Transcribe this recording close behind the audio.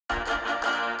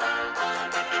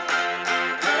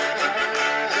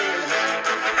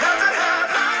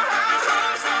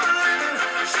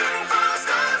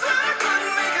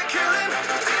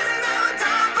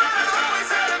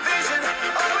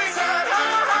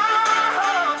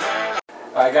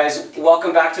Alright guys,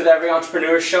 welcome back to the Every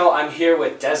Entrepreneur Show. I'm here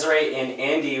with Desiree and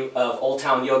Andy of Old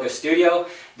Town Yoga Studio.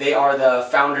 They are the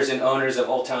founders and owners of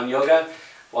Old Town Yoga.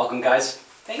 Welcome guys.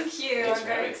 Thank you, I'm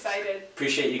very excited.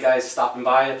 Appreciate you guys stopping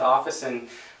by at the office and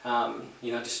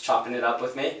just chopping it up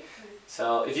with me.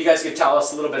 So if you guys could tell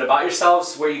us a little bit about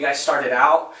yourselves, where you guys started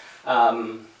out. I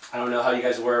don't know how you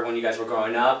guys were when you guys were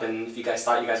growing up, and if you guys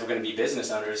thought you guys were going to be business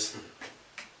owners.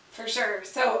 For sure.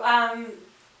 So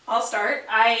I'll start.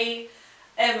 I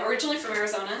am originally from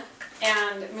Arizona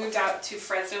and moved out to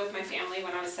Fresno with my family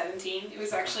when I was 17. It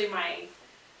was actually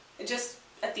just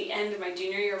at the end of my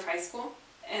junior year of high school,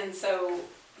 and so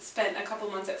spent a couple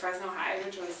months at Fresno High,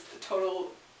 which was a total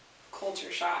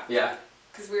culture shock. Yeah.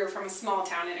 Because we were from a small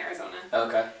town in Arizona.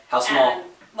 Okay. How small?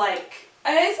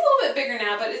 And it's a little bit bigger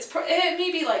now, but it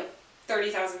may be like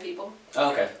 30,000 people.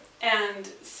 Oh, okay. And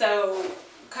so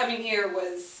coming here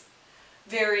was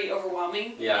very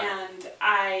overwhelming. Yeah.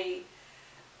 And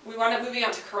we wound up moving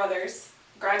out to Carruthers.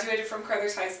 Graduated from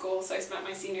Carruthers High School, so I spent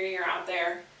my senior year out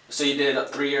there. So you did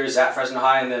 3 years at Fresno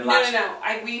High and then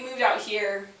No. We moved out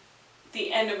here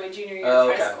the end of my junior year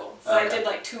of high school. So I did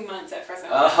like 2 months at Fresno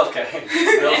High. Oh, okay.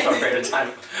 Real short period of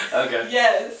time. Okay.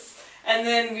 Yes. And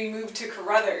then we moved to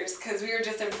Carruthers because we were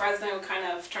just in Fresno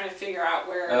kind of trying to figure out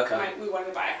where we wanted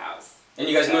to buy a house. And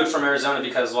you guys moved from Arizona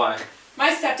because why? My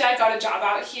stepdad got a job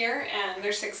out here, and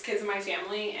there's 6 kids in my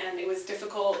family, and it was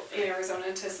difficult in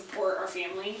Arizona to support our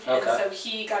family. Okay. And so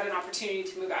he got an opportunity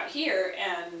to move out here,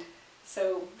 and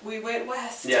so we went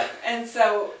west. Yeah. And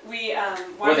so we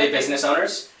were they business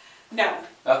owners? No,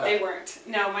 okay. They weren't.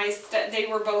 No, they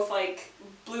were both like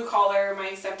blue collar. My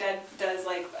stepdad does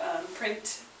like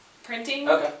printing.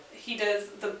 Okay. He does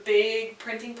the big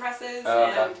printing presses,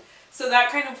 okay. and so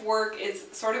that kind of work is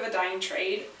sort of a dying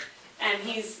trade. And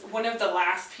he's one of the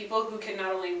last people who can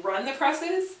not only run the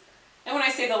presses, and when I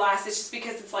say the last, it's just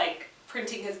because it's like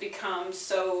printing has become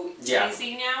so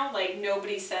easy now. Like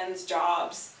nobody sends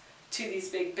jobs to these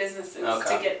big businesses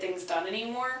to get things done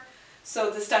anymore.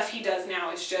 So the stuff he does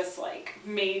now is just like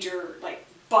major like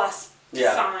bus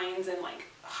signs and like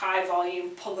high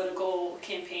volume political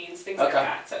campaigns, things like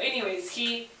that. So anyways,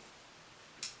 he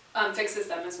fixes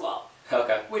them as well.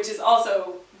 Okay. Which is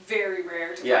also very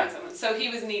rare to find someone. So he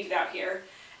was needed out here.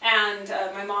 And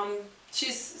my mom,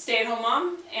 she's a stay-at-home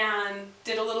mom and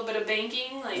did a little bit of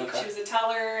banking. Like she was a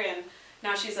teller, and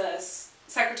now she's a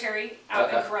secretary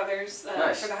out in Carruthers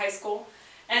for the high school.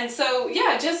 And so,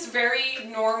 yeah, just very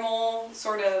normal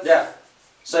sort of... Yeah.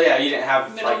 So, yeah, you didn't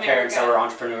have like parents that were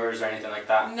entrepreneurs or anything like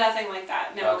that? Nothing like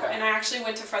that, no. Okay. And I actually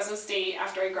went to Fresno State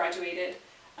after I graduated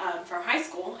from high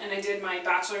school, and I did my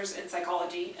bachelor's in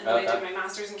psychology, and then I did my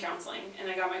master's in counseling, and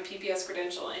I got my PPS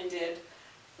credential and did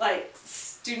like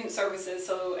student services,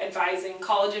 so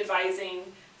college advising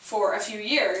for a few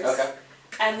years. Okay.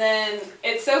 And then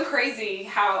it's so crazy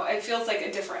how it feels like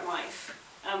a different life.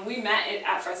 We met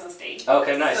at Fresno State.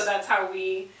 Okay, nice. So that's how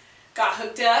we got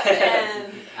hooked up.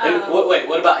 And wait,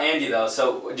 what about Andy though?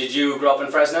 So did you grow up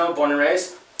in Fresno, born and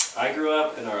raised? I grew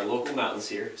up in our local mountains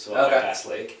here, so I'm at Bass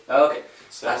Lake. Okay.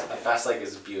 So Bass Lake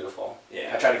is beautiful.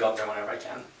 Yeah. I try to go up there whenever I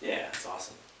can. Yeah, it's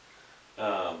awesome.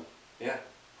 Yeah,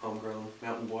 homegrown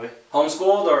mountain boy.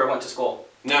 Homeschooled or went to school?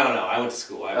 No, I went to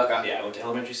school. Yeah, I went to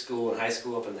elementary school and high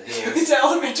school up in the hills. You went to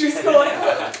elementary school?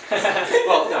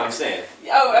 Well, no, I'm saying.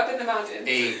 Oh, up in the mountains.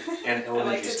 And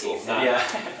elementary school. Yeah.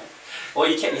 Well,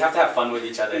 you have to have fun with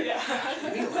each other. Yeah.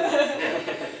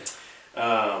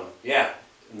 Yeah,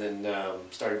 and then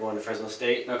started going to Fresno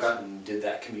State and did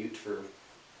that commute for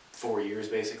 4 years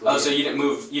basically. Oh, so you didn't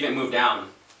move down?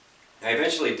 I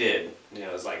eventually did.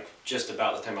 It was like just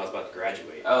about the time I was about to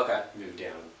graduate. Oh, okay. Moved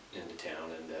down into town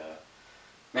and.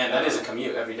 Man, that is a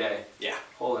commute every day. Yeah.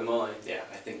 Holy moly. Yeah,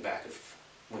 I think back of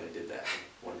when I did that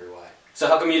and wonder why. So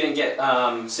how come you didn't get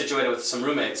situated with some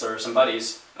roommates or some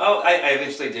buddies? Oh, I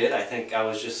eventually did. I think I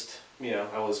was just,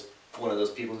 I was one of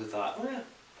those people who thought,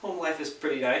 home life is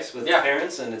pretty nice with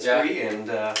parents and it's free and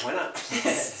why not?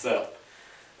 So.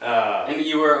 And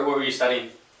what were you studying?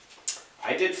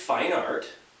 I did fine art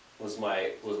was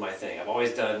my thing.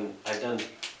 I've done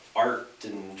art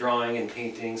and drawing and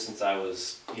painting since I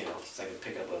was, since I could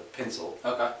pick up a pencil.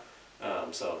 Okay.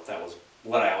 So that was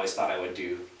what I always thought I would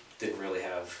do. Didn't really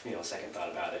have, a second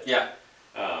thought about it. Yeah.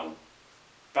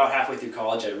 About halfway through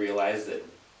college, I realized that,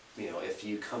 if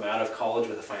you come out of college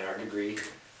with a fine art degree,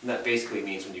 that basically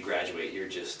means when you graduate, you're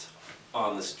just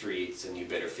on the streets and you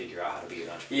better figure out how to be an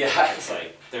entrepreneur. Yeah. It's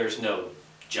like, there's no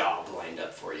job lined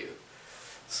up for you.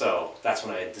 So that's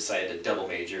when I decided to double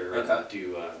major and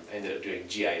do. I ended up doing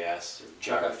GIS, or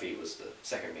geography was the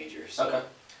second major. So,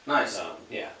 nice.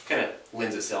 Yeah, kind of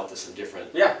lends itself to some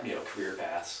different, career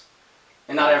paths.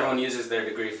 And not everyone uses their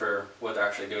degree for what they're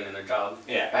actually doing in their job.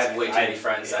 Yeah. I have way too many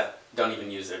friends that don't even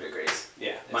use their degrees.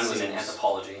 Yeah. Mine was in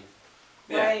anthropology.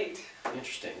 Yeah. Right.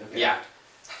 Interesting. Okay. Yeah.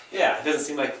 Yeah, it doesn't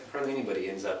seem like hardly anybody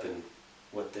ends up in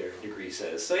what their degree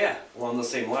says. So yeah, along those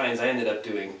same lines, I ended up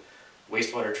doing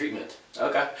wastewater treatment.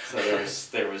 Okay. So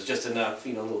there was just enough,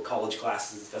 little college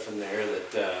classes and stuff in there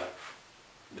that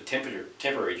the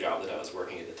temporary job that I was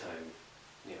working at the time,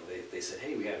 they said,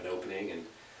 hey, we have an opening, and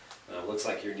looks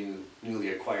like your newly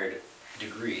acquired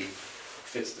degree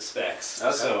fits the specs.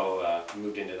 Okay. So I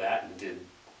moved into that and did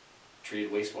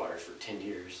treated wastewater for 10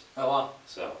 years. Oh wow.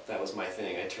 So that was my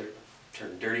thing. I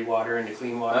turned dirty water into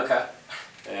clean water. Okay.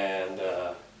 And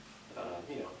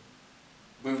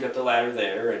moved up the ladder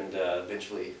there, and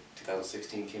eventually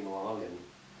 2016 came along, and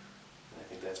I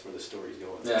think that's where the story's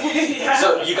going. Yeah. Yeah.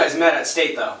 So you guys met at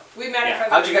State though. We met Yeah. at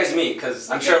How'd you guys meet?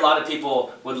 Because I'm sure a lot of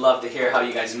people would love to hear how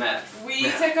you guys met. We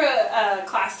took a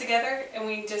class together, and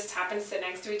we just happened to sit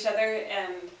next to each other,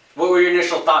 and What were your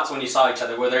initial thoughts when you saw each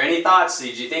other? Were there any thoughts?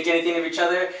 Did you think anything of each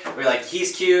other? Were you like,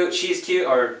 he's cute, she's cute,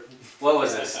 or what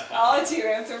was this? I'll let you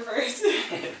answer first.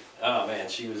 Oh man,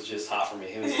 she was just hot for me.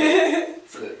 It was great.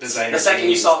 For the designer. The second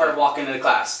you teams. saw her walk into the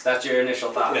class, that's your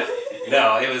initial thought.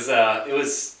 No, it was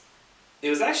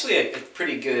actually a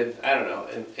pretty good, I don't know,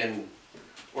 an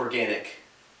organic,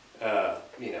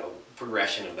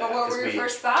 progression of that. But what 'cause were your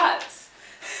first thoughts?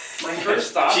 My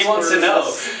first thoughts She wants were to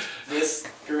know. This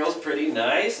girl's pretty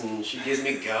nice, and she gives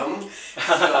me gum,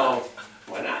 so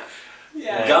why not?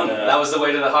 Yeah. Gum, And, that was the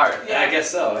way to the heart. Yeah. I guess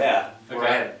so, yeah. Or I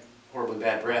Okay. had horribly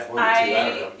bad breath, one or two, I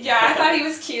don't know. I thought he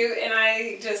was cute, and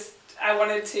I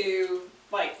wanted to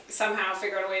somehow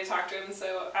figure out a way to talk to him,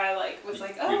 so I was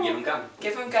like, oh, You give him gum.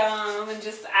 give him gum, and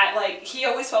just he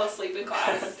always fell asleep in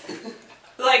class,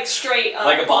 straight up,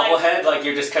 Like a bobblehead, like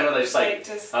you're just kind of just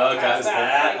just oh, okay. past Is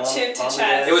that, that chin to on chest. the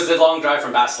desk? it was the long drive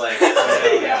from Bass Lake.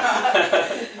 Yeah.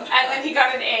 And then he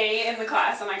got an A in the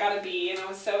class, and I got a B, and I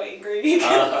was so angry.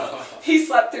 He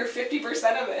slept through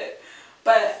 50% of it.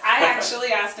 But I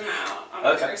actually asked him out on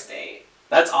our first date.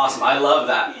 That's awesome. I love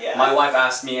that. Yes. My wife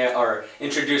asked me or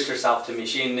introduced herself to me.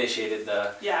 She initiated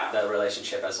the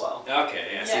relationship as well. Okay,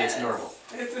 yeah, see, it's Yes. normal.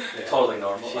 It's, Totally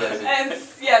normal. She doesn't- and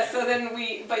so then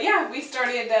we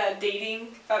started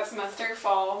dating that semester,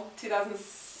 fall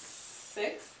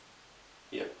 2006.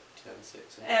 Yep,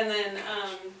 2006. And then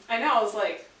I know, I was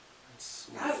like, That's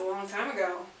that was a long time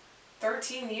ago.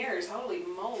 13 years, holy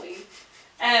moly.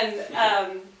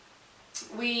 And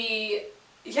we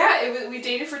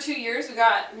dated for 2 years. We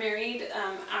got married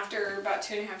after about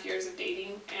 2.5 years of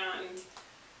dating, and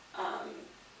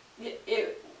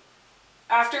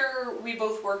after we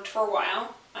both worked for a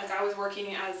while, I was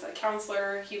working as a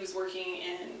counselor, he was working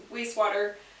in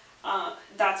wastewater.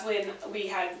 That's when we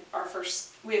had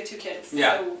we have 2 kids.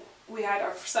 Yeah. So we had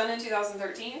our son in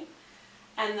 2013.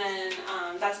 And then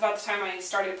that's about the time I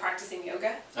started practicing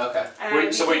yoga. Okay.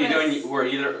 And So were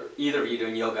either of you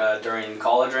doing yoga during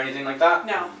college or anything like that?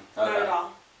 No, not at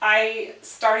all. I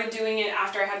started doing it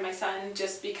after I had my son,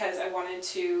 just because I wanted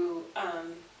to.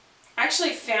 I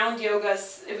actually found yoga.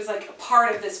 It was like a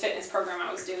part of this fitness program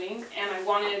I was doing, and I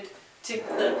wanted to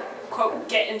quote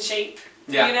get in shape.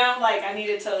 Yeah. I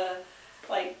needed to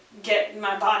get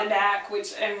my body back,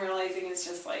 which I'm realizing is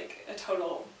just a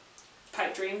total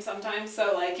pipe dream sometimes.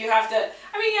 So you have to.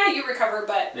 You recover,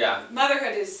 but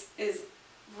motherhood is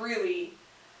really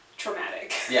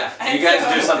traumatic. Yeah. And You guys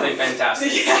so- do something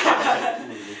fantastic. Yeah.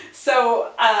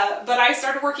 So, but I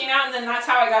started working out, and then that's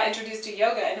how I got introduced to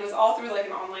yoga, and it was all through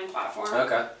an online platform.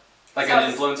 Okay. Like So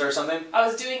an influencer or something? I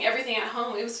was doing everything at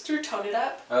home. It was through Tone It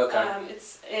Up. Okay.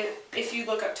 If you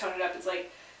look up Tone It Up, it's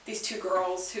these 2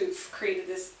 girls who've created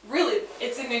this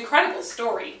it's an incredible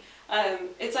story.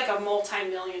 It's a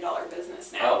multi-million-dollar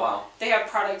business now. Oh, wow. They have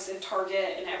products in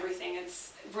Target and everything.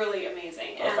 It's really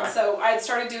amazing. Okay. And so I had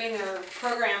started doing their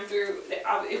program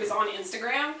it was on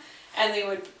Instagram, and they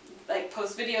would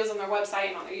post videos on their website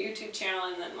and on their YouTube channel,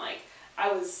 and then I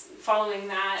was following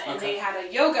that, and they had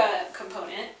a yoga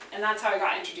component, and that's how I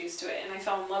got introduced to it, and I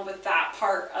fell in love with that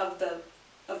part of the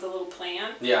little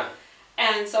plan. Yeah.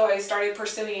 And so I started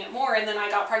pursuing it more, and then I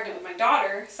got pregnant with my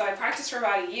daughter. So I practiced for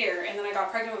about a year, and then I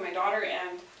got pregnant with my daughter,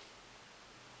 and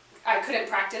I couldn't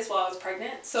practice while I was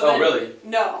pregnant. So really?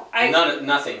 No.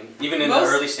 Nothing? Even in the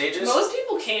early stages? Most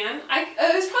people can.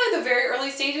 It was probably the very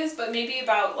early stages, but maybe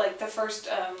about the first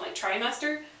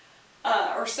trimester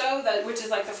or so, which is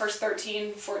the first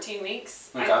 13, 14 weeks.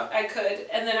 Okay. I could.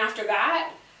 And then after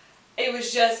that, it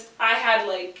was just, I had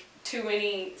too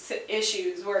many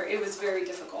issues where it was very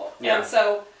difficult. Yeah. And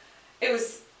so it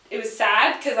was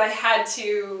sad because I had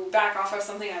to back off of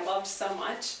something I loved so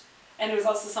much. And it was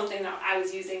also something that I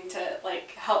was using to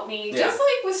like help me Yeah. just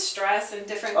like with stress and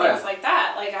different things like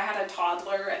that. Like I had a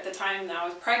toddler at the time that I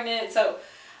was pregnant. So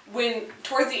when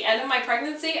towards the end of my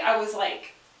pregnancy, I was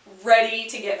like ready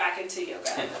to get back into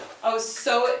yoga. I was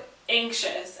so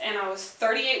anxious, and I was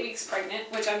 38 weeks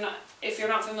pregnant, which I'm not, if you're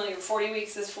not familiar, 40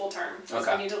 weeks is full term, is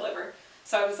when you deliver.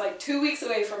 So I was like 2 weeks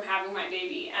away from having my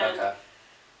baby, and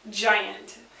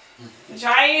giant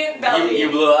belly.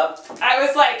 You blew up? I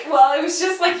was like, well, it was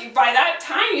just like, by that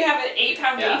time you have an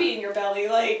 8-pound baby in your belly,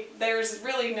 like there's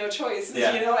really no choice, you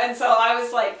know? And so I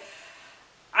was like,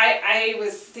 I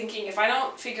was thinking, if I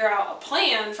don't figure out a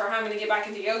plan for how I'm going to get back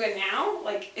into yoga now,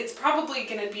 like it's probably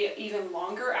going to be even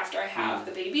longer after I have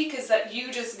the baby, because that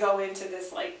you just go into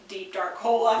this like deep dark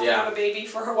hole after you have a baby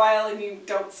for a while and you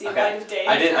don't see light of day.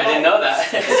 I didn't know that.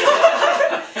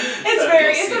 It's a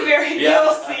very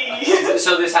you'll see.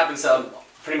 So this happens to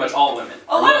pretty much all women.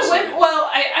 A lot of women. Well,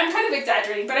 I'm kind of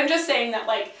exaggerating, but I'm just saying that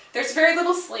like there's very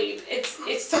little sleep.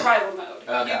 It's survival mode.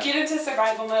 Okay. You get into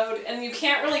survival mode, and you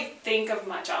can't really think of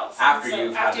much else after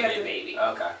you have the baby.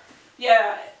 Okay.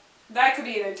 Yeah, that could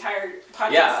be an entire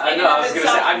podcast. Yeah, I know. I was gonna say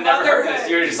I've never heard this.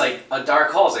 You're just like a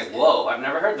dark hole. It's like, whoa, I've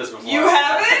never heard this before. You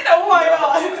haven't? Oh my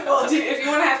god. Well, if you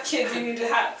want to have kids, you need to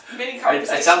have many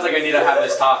conversations. It sounds like I need to have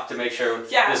this talk to make sure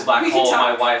this black hole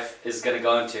my wife is gonna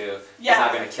go into is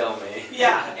not gonna kill me.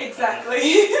 Yeah,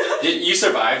 exactly. You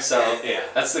survived, so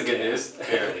that's the good news.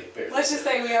 Barely. Let's just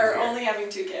say we are only having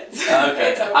 2 kids.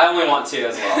 Okay. I only want 2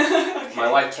 as well. Okay. My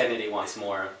wife Kennedy wants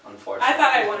more, unfortunately. I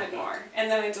thought I wanted more,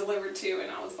 and then I delivered 2,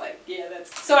 and I was like, yeah,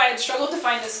 that's... So I had struggled to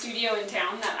find a studio in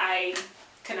town that I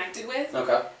connected with.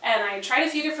 Okay. And I tried a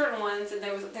few different ones, and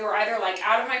they were either like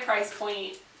out of my price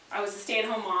point. I was a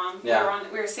stay-at-home mom. Yeah.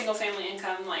 We were single family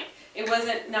income. Like it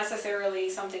wasn't necessarily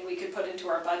something we could put into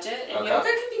our budget, and yoga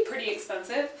can be pretty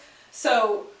expensive.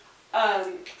 So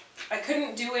I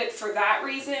couldn't do it for that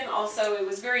reason. Also, it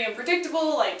was very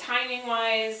unpredictable, like timing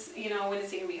wise. You know, when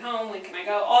is he gonna be home? When can I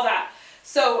go? All that.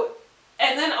 So.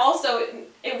 And then also,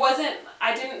 it wasn't,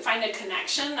 I didn't find a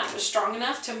connection that was strong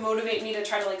enough to motivate me to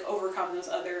try to like overcome those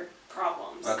other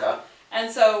problems. Okay. And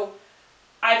so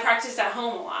I practiced at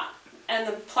home a lot. And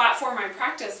the platform I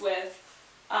practiced with,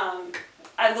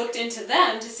 I looked into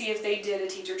them to see if they did a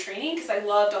teacher training, because I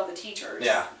loved all the teachers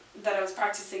that I was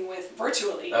practicing with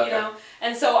virtually, you know.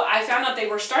 And so I found out they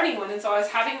were starting one, and so I was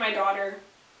having my daughter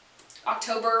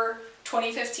October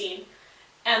 2015,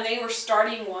 and they were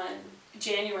starting one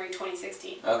January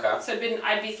 2016. Okay. So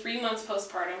I'd be 3 months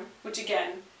postpartum, which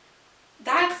again,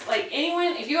 that's like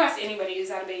anyone, if you ask anybody who's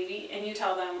had a baby and you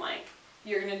tell them like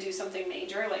you're gonna do something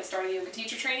major, like start a yoga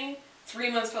teacher training, 3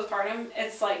 months postpartum,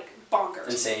 it's like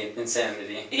bonkers.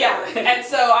 Insanity. Yeah. And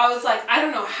so I was like, I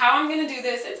don't know how I'm gonna do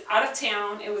this. It's out of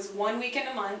town. It was 1 weekend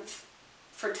a month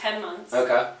for 10 months.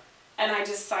 Okay. And I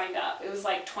just signed up. It was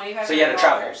like $2,500. So you had to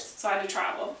travel. So I had to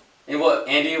travel. And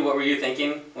Andy, what were you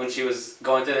thinking when she was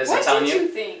going through this and telling you? What did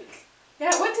you think?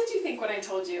 Yeah, what did you think when I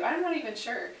told you? I'm not even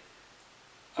sure.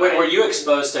 Wait, were you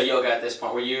exposed to yoga at this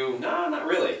point? Were you? No, not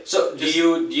really. So do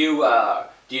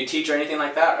you teach or anything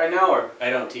like that right now, or? I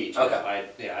don't teach.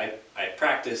 Okay. I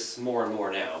practice more and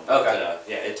more now. But,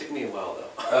 okay. It took me a while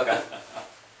though. Okay.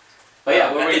 But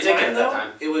yeah, what were you thinking at that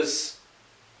time? It was.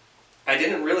 I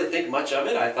didn't really think much of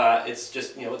it. I thought it's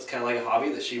just it's kind of like a hobby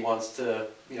that she wants to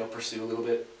pursue a little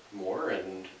bit more,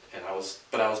 and I was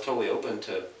totally open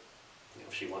to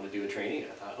if she wanted to do a training.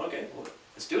 I thought, okay, well,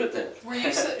 let's do it then. Were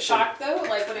you shocked though,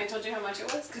 like when I told you how much it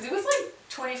was? Because it was like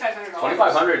 $2,500.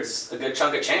 $2,500's a good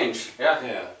chunk of change.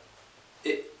 Yeah.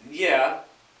 Yeah.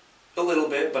 A little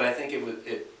bit, but I think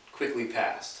it quickly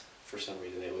passed for some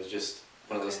reason. It was just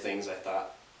one of those things I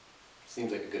thought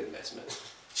seems like a good investment.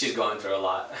 She's going through a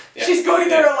lot. Yeah. She's going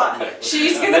through a lot.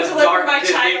 She's going to deliver my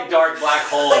this child. Big dark black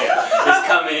hole is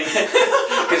coming.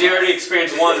 Because you already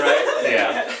experienced one, right?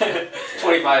 Yeah.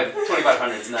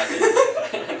 2,500 is nothing.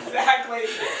 Exactly.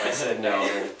 If I said no,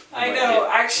 then I know.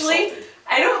 Actually,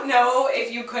 I don't know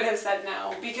if you could have said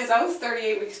no, because I was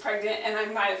 38 weeks pregnant and I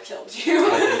might have killed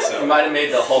you. I think so. You might have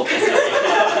made the whole thing.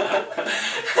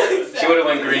 Exactly. She would have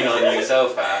went green on you so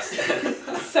fast.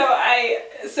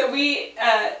 So we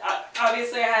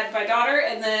obviously I had my daughter,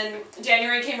 and then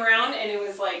January came around and it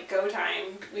was like go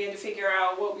time. We had to figure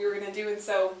out what we were gonna do, and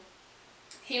so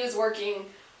he was working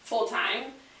full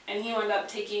time, and he wound up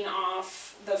taking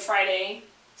off the Friday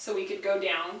so we could go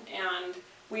down, and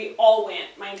we all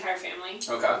went, my entire family.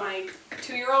 Okay. My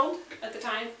 2-year-old at the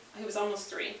time, he was almost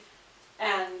 3,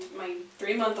 and my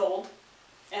 3-month-old,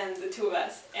 and the 2 of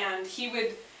us, and he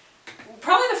would.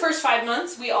 Probably the first 5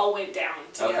 months, we all went down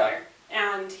together. Okay.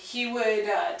 And he would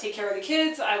take care of the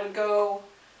kids. I would go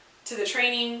to the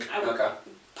training. I would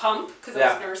pump because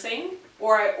I was nursing,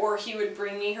 or he would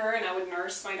bring me her and I would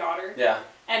nurse my daughter. Yeah.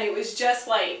 And it was just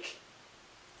like,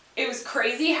 it was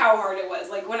crazy how hard it was.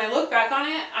 Like when I look back on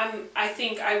it, I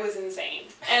think I was insane.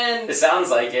 And it sounds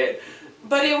like it.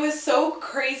 But it was so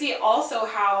crazy also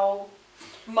how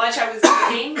much I was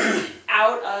getting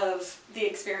out of the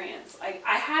experience. Like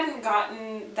I hadn't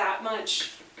gotten that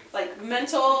much like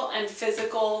mental and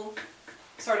physical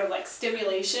sort of like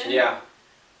stimulation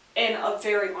in a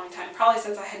very long time, probably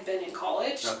since I had been in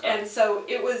college. Okay. And so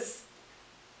it was,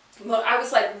 I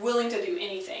was like willing to do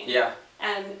anything. Yeah.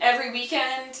 And every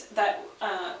weekend that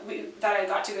that I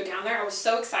got to go down there, I was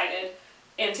so excited,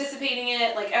 anticipating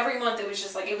it. Like every month, it was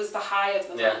just like it was the high of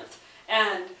the month.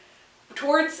 And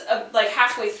towards like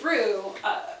halfway through,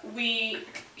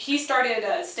 he started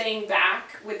staying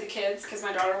back with the kids because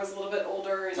my daughter was a little bit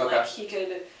older and like he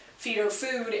could feed her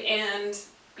food and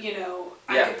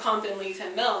I could pump and leave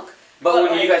him milk. But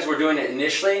when you guys were doing it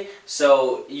initially,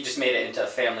 so you just made it into a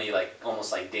family, like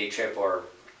almost like day trip or.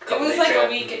 It was like a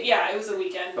weekend. Yeah, it was a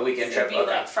weekend. A weekend trip. It'd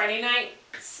be like Friday night,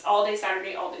 all day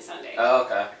Saturday, all day Sunday. Oh,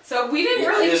 okay. So we didn't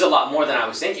really. There's a lot more than I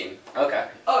was thinking. Okay.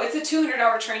 Oh, it's a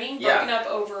 200-hour training broken up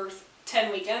over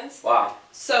 10 weekends. Wow.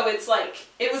 So it's like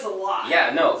it was a lot.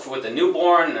 Yeah, no, with a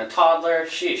newborn and a toddler,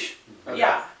 sheesh. Okay.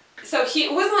 Yeah. So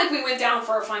it wasn't like we went down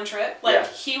for a fun trip. Like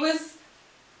he was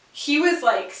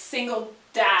like single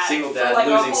dad for like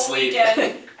losing a whole sleep.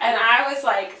 Weekend, and I was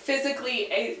like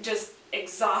physically just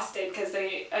exhausted because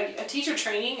a teacher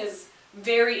training is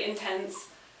very intense,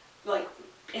 like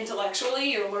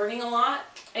intellectually you're learning a lot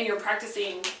and you're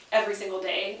practicing every single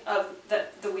day of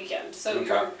the weekend,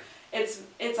 so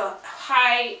it's a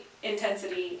high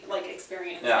intensity like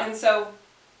experience. And so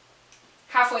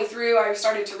halfway through I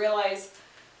started to realize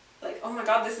like, oh my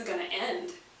god, this is gonna end.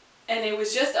 And it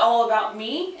was just all about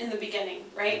me in the beginning,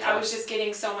 right? I was just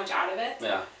getting so much out of it.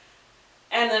 Yeah.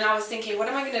 And then I was thinking, what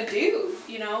am I going to do?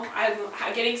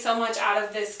 I'm getting so much out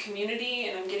of this community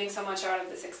and I'm getting so much out of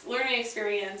this learning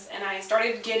experience. And I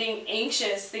started getting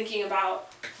anxious thinking about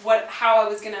how I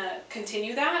was going to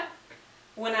continue that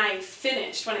when I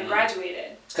finished, when I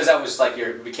graduated. Because that was like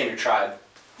became your tribe.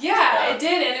 Yeah, it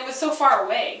did. And it was so far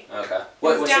away. Okay.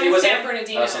 What city was it? San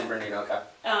Bernardino. Oh, San Bernardino, okay.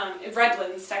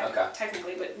 Redlands,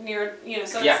 technically, but near,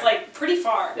 so it's like pretty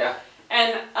far. Yeah.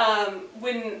 And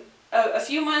when... a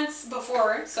few months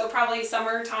before, so probably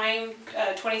summertime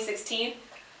 2016,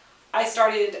 I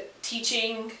started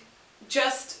teaching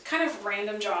just kind of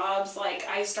random jobs. Like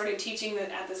I started teaching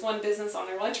at this one business on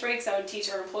their lunch breaks. I would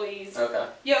teach our employees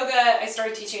yoga. I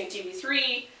started teaching at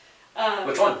GB3.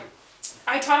 Which one?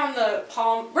 I taught on the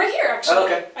Palm, right here actually. Oh,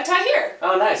 okay. I taught here.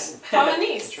 Oh, nice. Palm and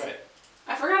Nice. That's right.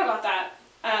 I forgot about that.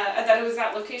 That it was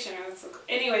that location.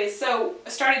 Anyways, so I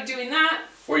started doing that.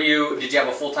 Did you have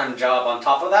a full-time job on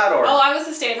top of that, or? Oh, I was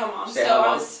a stay-at-home mom.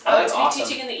 I was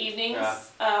teaching in the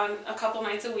evenings, a couple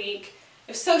nights a week.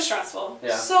 It was so stressful,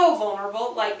 so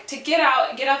vulnerable. Like to get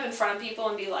up in front of people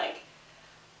and be like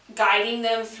guiding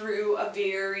them through a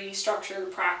very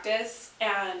structured practice,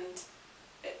 and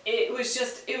it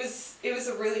was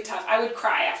a really tough. I would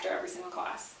cry after every single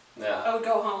class. Yeah. I would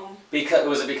go home.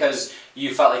 Was it because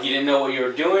you felt like you didn't know what you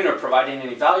were doing or providing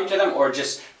any value to them, or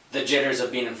just the jitters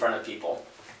of being in front of people?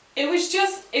 It was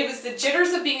the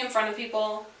jitters of being in front of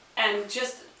people, and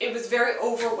it was very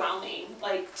overwhelming,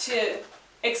 like to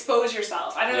expose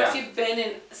yourself. I don't know if you've been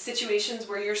in situations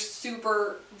where you're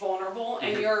super vulnerable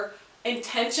and you're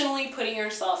intentionally putting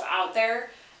yourself out there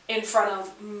in front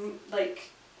of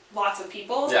like lots of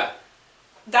people. Yeah.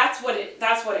 That's what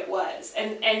it was.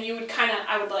 And you would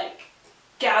I would like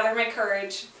gather my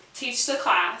courage, teach the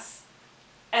class,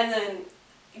 and then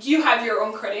you have your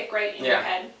own critic, right, in your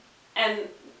head, and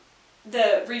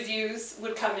the reviews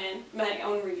would come in, my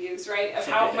own reviews, right, of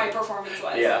how my performance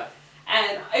was. Yeah.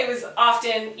 And it was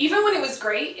often, even when it was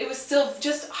great, it was still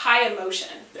just high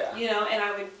emotion. Yeah. And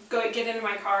I would get into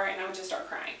my car and I would just start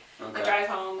crying. Okay. I'd drive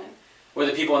home and... Were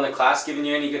the people in the class giving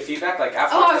you any good feedback, like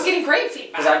afterwards? Oh, I was getting great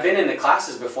feedback. Because I've been in the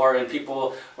classes before, and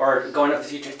people are going up to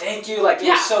the teacher, thank you, like, it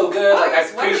was so good, like, I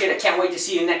appreciate it, can't wait to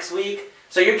see you next week.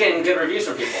 So you're getting good reviews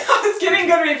from people. I was getting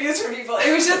good reviews from people.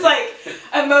 It was just, like,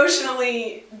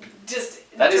 emotionally just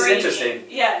That draining. Is interesting.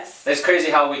 Yes. It's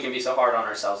crazy how we can be so hard on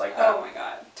ourselves like that. Oh, my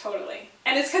God, totally.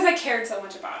 And it's because I cared so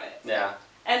much about it. Yeah.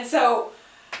 And so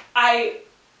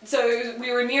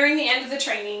we were nearing the end of the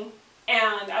training,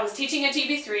 and I was teaching at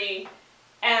GB3,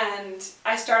 and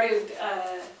I started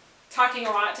talking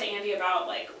a lot to Andy about,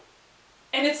 like,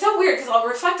 and it's so weird because I'll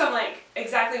reflect on, like,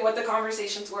 exactly what the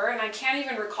conversations were, and I can't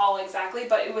even recall exactly,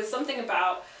 but it was something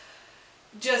about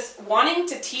just wanting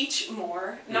to teach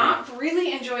more, not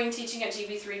really enjoying teaching at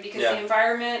GB3 because the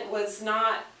environment was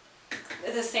not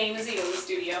the same as a yoga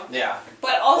studio. Yeah.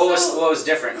 But also, What was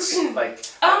different? Like,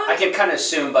 I can kind of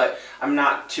assume, but I'm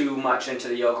not too much into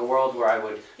the yoga world where I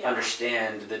would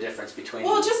understand the difference between.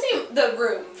 Well, just the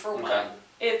room for one.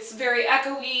 It's very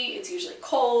echoey. It's usually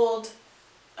cold.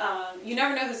 You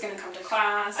never know who's going to come to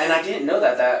class. And I didn't know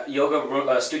that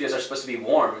yoga studios are supposed to be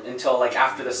warm until like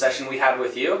after the session we had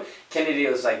with you. Kennedy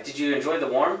was like, "Did you enjoy the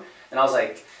warm?" And I was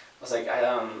like,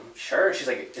 sure. She's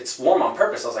like, "It's warm on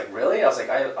purpose." I was like, "Really?" I was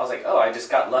like, "Oh, I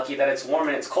just got lucky that it's warm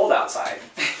and it's cold outside."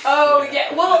 Oh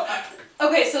yeah. Well,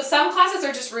 okay. So some classes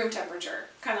are just room temperature,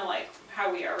 kind of like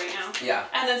how we are right now. Yeah.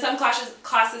 And then some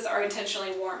classes are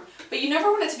intentionally warm, but you never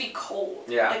want it to be cold.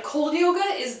 Yeah. Like cold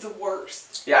yoga is the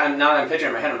worst. Yeah. And now that I'm picturing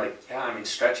in my head, I'm like, yeah. I mean,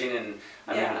 stretching and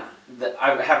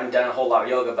I haven't done a whole lot of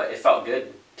yoga, but it felt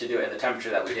good to do it in the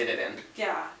temperature that we did it in.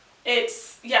 Yeah.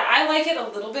 I like it a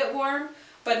little bit warm,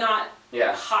 but not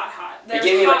hot. It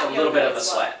gave me like a little bit of a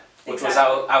sweat, which was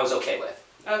I was okay with.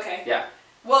 Okay. Yeah.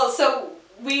 Well, so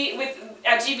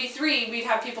at GB3, we'd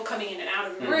have people coming in and out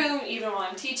of the room, even while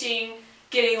I'm teaching,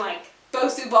 getting like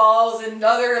Bosu balls and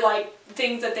other like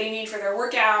things that they need for their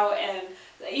workout, and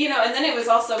and then it was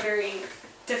also very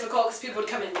difficult because people would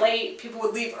come in late, people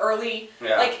would leave early.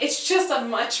 Yeah. Like it's just a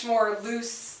much more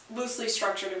loosely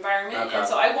structured environment, and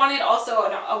so I wanted also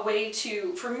a way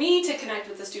for me to connect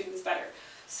with the students better.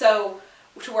 So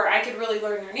to where I could really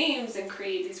learn their names and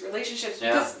create these relationships,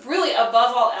 because really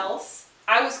above all else,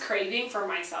 I was craving for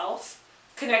myself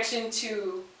connection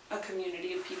to a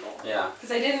community of people. Yeah.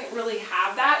 Because I didn't really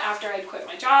have that after I'd quit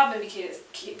my job and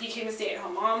became a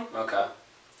stay-at-home mom. Okay.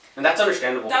 And that's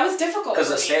understandable. That was difficult.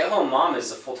 Because a stay-at-home mom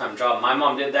is a full-time job. My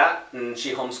mom did that, and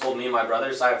she homeschooled me and my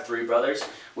brothers. I have 3 brothers.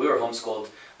 We were homeschooled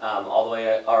all the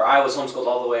way, or I was homeschooled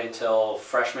all the way until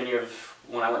freshman year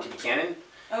when I went to Buchanan.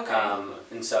 Okay.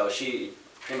 And so she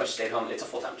pretty much stayed home. It's a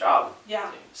full-time job.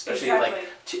 Yeah. Especially like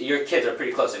your kids are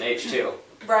pretty close in age too.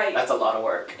 Right. That's a lot of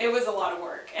work. It was a lot of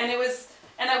work, and I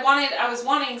was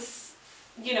wanting,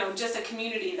 just a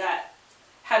community that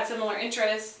had similar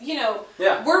interests. Yeah.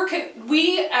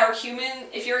 We are human.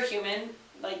 If you're a human,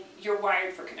 like you're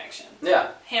wired for connection.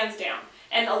 Yeah. Hands down.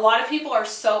 And a lot of people are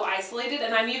so isolated,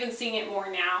 and I'm even seeing it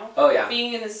more now. Oh yeah.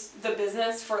 Being in the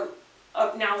business for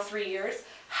now 3 years.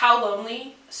 How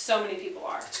lonely so many people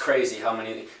are. It's crazy how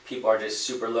many people are just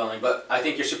super lonely. But I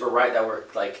think you're super right that we're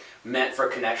like meant for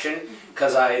connection.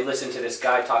 Because I listened to this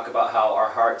guy talk about how our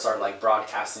hearts are like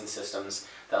broadcasting systems.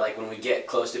 That like when we get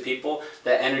close to people,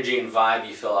 that energy and vibe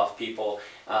you feel off people,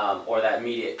 or that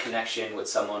immediate connection with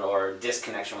someone or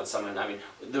disconnection with someone. I mean,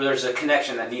 there's a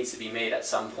connection that needs to be made at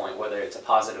some point, whether it's a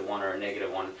positive one or a negative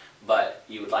one. But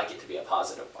you would like it to be a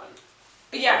positive one.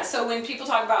 Yeah, so when people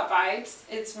talk about vibes,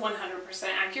 it's 100%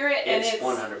 accurate, and it's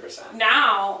 100%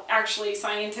 now actually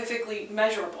scientifically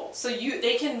measurable. So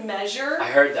they can measure. I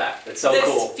heard that. It's so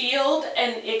cool. This field,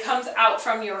 and it comes out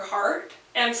from your heart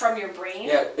and from your brain.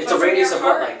 Yeah, it's a radius of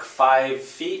what, like 5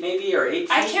 feet maybe, or 8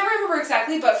 feet? I can't remember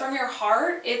exactly, but from your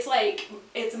heart,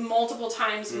 it's multiple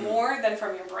times more than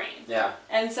from your brain. Yeah.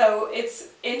 And so it's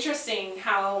interesting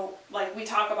how, like, we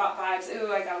talk about vibes.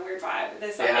 Ooh, I got a weird vibe.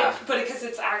 But because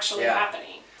it's actually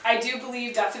happening. I do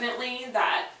believe definitely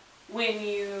that when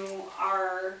you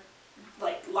are,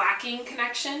 like, lacking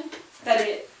connection, that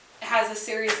it has a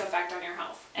serious effect on your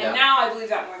health. And now I believe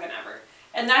that more than ever.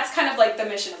 And that's kind of like the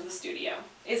mission of the studio,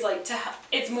 is like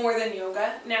it's more than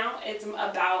yoga now. It's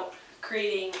about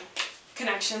creating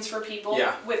connections for people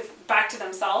back to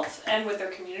themselves and with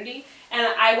their community. And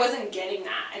I wasn't getting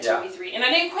that at GB3. And I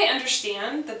didn't quite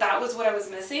understand that was what I was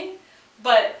missing,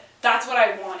 but that's what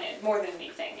I wanted more than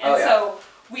anything. And so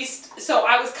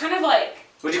I was kind of like...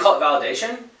 Would you call it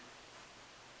validation?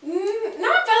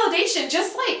 Not validation,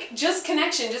 just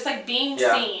connection, just like being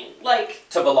seen, like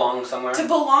to belong somewhere. To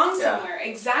belong somewhere,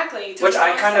 exactly. Which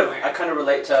I kind of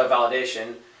relate to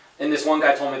validation. And this one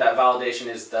guy told me that validation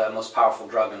is the most powerful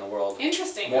drug in the world.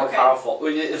 Interesting. More powerful.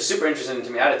 It was super interesting to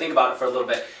me. I had to think about it for a little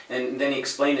bit, and then he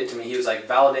explained it to me. He was like,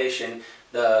 validation,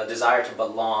 the desire to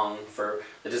belong,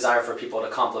 the desire for people to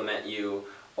compliment you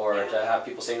or to have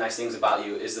people say nice things about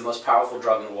you, is the most powerful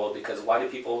drug in the world. Because why do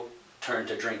people turn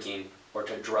to drinking or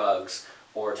to drugs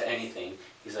or to anything?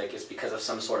 He's like, it's because of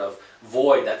some sort of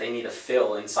void that they need to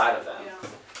fill inside of them. Yeah,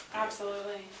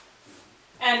 absolutely.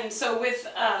 And so with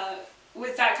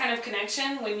that kind of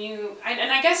connection,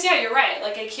 and I guess, you're right,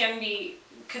 like it can be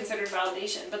considered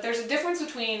validation, but there's a difference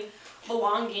between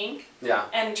belonging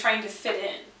and trying to fit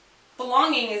in.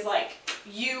 Belonging is like,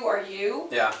 you are you,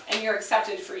 and you're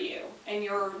accepted for you, and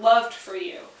you're loved for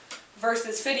you.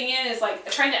 Versus fitting in is like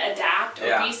trying to adapt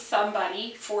or be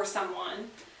somebody for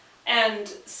someone. And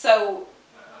so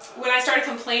when I started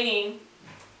complaining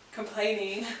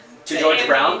To George Andy.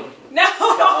 Brown? No.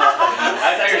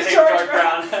 I thought you were saying George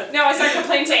Brown. No, I started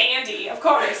complaining to Andy, of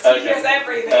course. Okay. He hears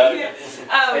everything. Okay.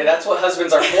 Hey, that's what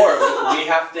husbands are for. We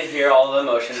have to hear all the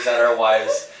emotions that our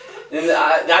wives. And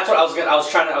that's what I was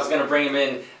gonna bring him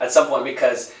in at some point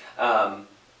because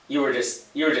you were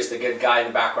just a good guy in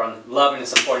the background, loving and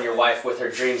supporting your wife with her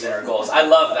dreams and her goals. I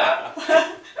love that.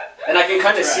 And I can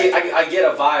kind of see, I get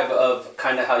a vibe of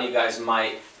kind of how you guys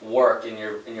might work in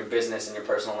your business and your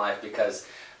personal life because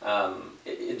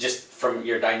it just from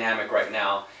your dynamic right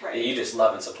now, you just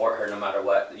love and support her no matter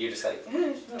what. You just like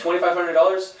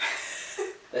 $2,500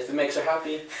 if it makes her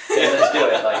happy, then let's do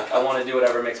it. Like I want to do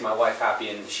whatever makes my wife happy,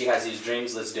 and she has these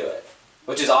dreams. Let's do it,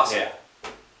 which is awesome.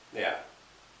 Yeah.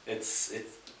 It's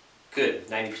good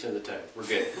 90% of the time. We're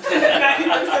good.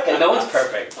 Okay, no one's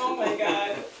perfect. Oh my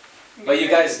God. But you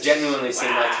guys genuinely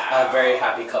seem like a very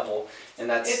happy couple, and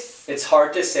it's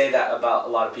hard to say that about a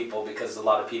lot of people because a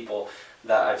lot of people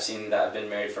that I've seen that have been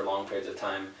married for long periods of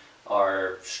time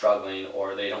are struggling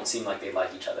or they don't seem like they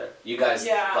like each other. You guys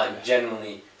like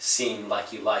genuinely seem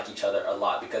like you like each other a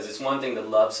lot because it's one thing to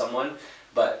love someone,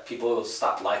 but people will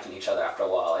stop liking each other after a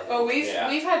while. I think. Well,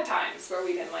 we've had times where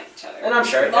we didn't like each other, and I'm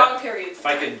sure long periods. If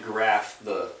I could graph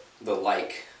the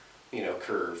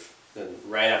curve, then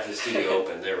right after the studio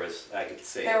opened, there was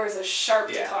a sharp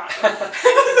decline. A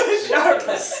sharp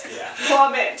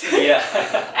plummet. Yeah.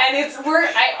 And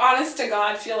honest to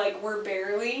God, feel like we're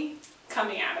barely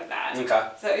coming out of that. Okay.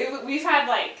 So we've had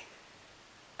like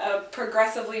a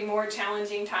progressively more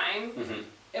challenging time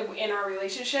in our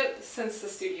relationship since the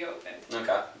studio opened.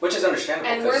 Okay. Which is understandable.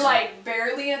 And we're like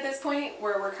barely at this point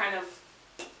where we're kind of,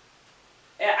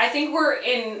 I think we're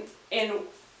in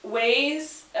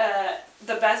ways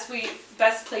the best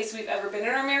place we've ever been in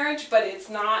our marriage, but it's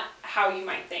not how you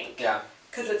might think. Yeah.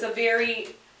 Because it's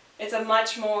a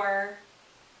much more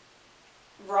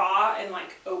raw and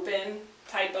like open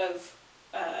type of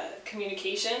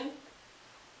communication.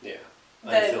 Yeah.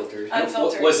 Unfiltered.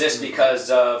 Was this because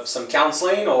of some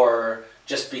counseling or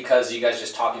just because you guys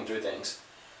just talking through things?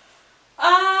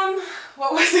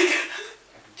 What was it?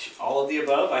 All of the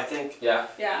above, I think. Yeah.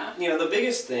 Yeah. The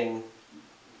biggest thing,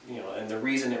 and the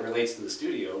reason it relates to the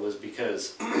studio was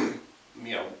because,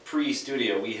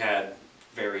 pre-studio we had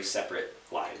very separate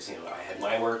lives. I had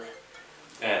my work,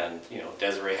 and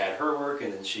Desiree had her work,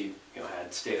 and then she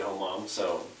had stay-at-home mom.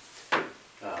 So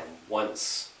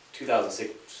once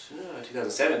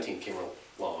 2017 came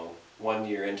along, 1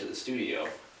 year into the studio,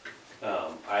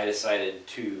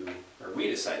 we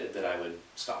decided that I would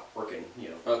stop working.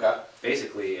 Okay.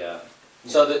 Basically.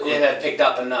 So that it had picked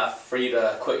up enough for you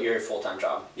to quit your full-time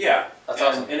job. Yeah, that's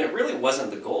awesome. And it really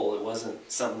wasn't the goal. It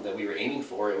wasn't something that we were aiming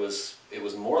for. It was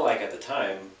more like at the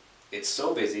time, it's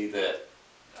so busy that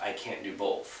I can't do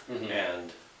both. Mm-hmm.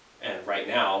 And right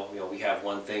now, we have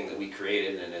one thing that we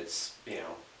created, and it's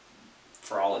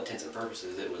for all intents and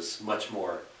purposes, it was much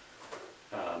more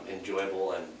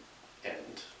enjoyable and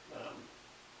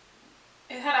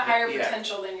it had a higher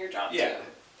potential than your job too. Yeah,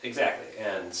 exactly.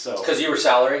 And so because you were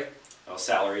salary. I was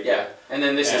salaried. Yeah, and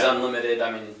then this is unlimited.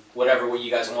 I mean, whatever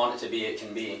you guys want it to be, it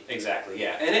can be. Exactly.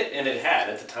 Yeah, and it had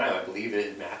at the time. I believe it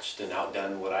had matched and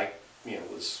outdone what I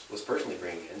was personally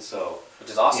bringing in. So which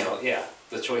is awesome.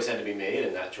 The choice had to be made,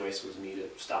 and that choice was me to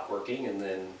stop working. And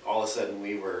then all of a sudden,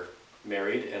 we were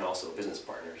married and also business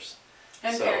partners.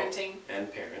 And parenting. And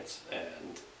parents,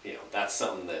 and that's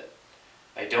something that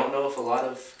I don't know if a lot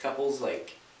of couples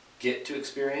like get to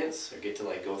experience or get to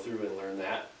like go through and learn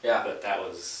that. Yeah. But that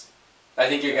was. I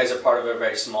think you guys are part of a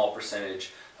very small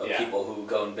percentage of people who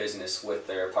go in business with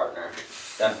their partner.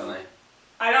 Definitely.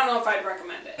 I don't know if I'd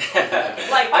recommend it.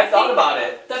 I thought about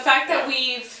it. The fact that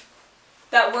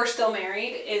we're still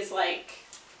married is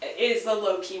a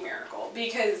low-key miracle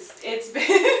because it's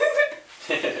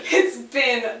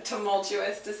been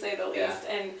tumultuous to say the least. Yeah.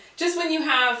 And just when you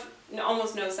have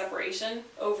almost no separation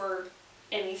over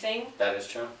anything. That is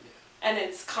true. And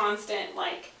it's constant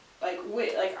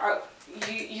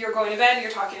you're going to bed,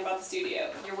 you're talking about the studio.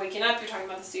 You're waking up, you're talking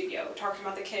about the studio. We're talking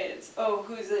about the kids. Oh,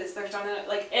 who's this? There's done it.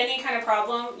 Like any kind of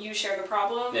problem, you share the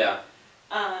problem. Yeah.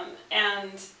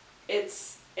 And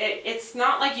it's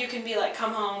not like you can be like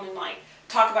come home and like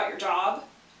talk about your job.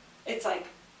 It's like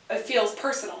it feels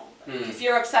personal. Mm. If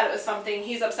you're upset with something,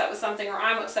 he's upset with something, or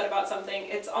I'm upset about something.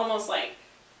 It's almost like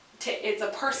it's a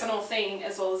personal thing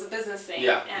as well as a business thing.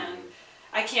 Yeah. And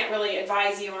I can't really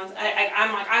advise you on.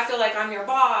 I'm like, I feel like I'm your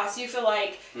boss. You feel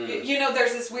like,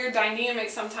 there's this weird dynamic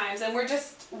sometimes, and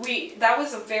that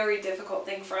was a very difficult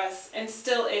thing for us, and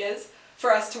still is,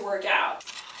 for us to work out.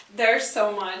 There's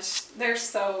so much. There's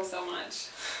so much.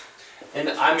 And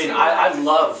I mean, I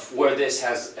love where this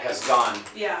has gone.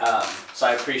 Yeah. So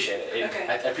I appreciate it. Okay.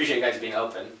 I appreciate you guys being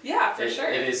open. Yeah, for sure.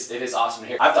 It is awesome to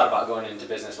hear. I've thought about going into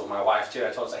business with my wife too.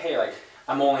 I told her, hey, like,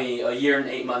 I'm only a year and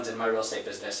 8 months in my real estate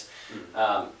business.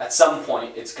 At some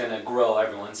point, it's gonna grow.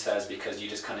 Everyone says, because you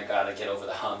just kind of gotta get over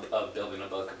the hump of building a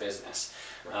book of business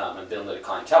and building a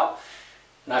clientele.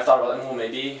 And I've thought about, well,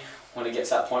 maybe when it gets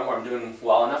to that point where I'm doing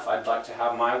well enough, I'd like to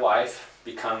have my wife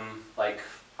become, like,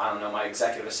 I don't know, my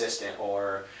executive assistant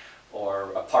or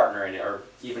a partner in it, or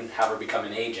even have her become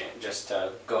an agent just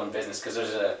to go in business, because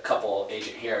there's a couple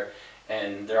agent here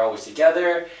and they're always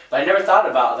together. But I never thought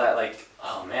about that, like,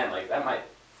 oh man, like that might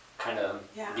kind of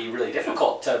be really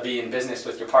difficult to be in business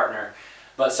with your partner.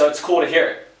 But so it's cool to hear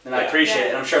it, and I appreciate it.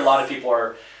 And I'm sure a lot of people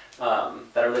are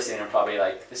that are listening are probably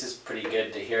like, this is pretty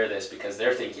good to hear this, because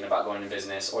they're thinking about going to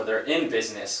business, or they're in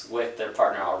business with their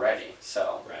partner already.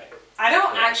 So I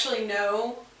don't actually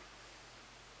know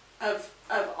of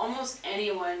almost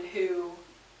anyone who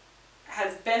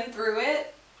has been through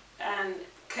it and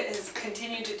has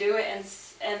continued to do it,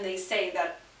 and they say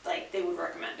that, like, they would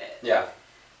recommend it. Yeah.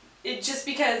 It just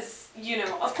because, you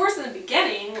know, of course in the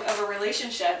beginning of a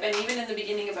relationship, and even in the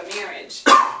beginning of a marriage,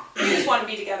 you just want to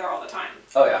be together all the time.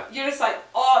 Oh yeah. You're just like,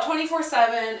 oh,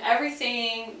 24/7,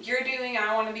 everything you're doing,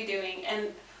 I want to be doing.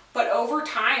 But over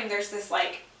time, there's this,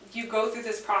 like, you go through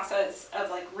this process of,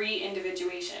 like,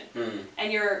 re-individuation.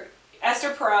 And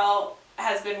Esther Perel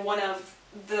has been one of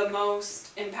the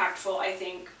most impactful, I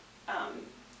think,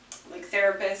 like,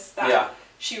 therapists that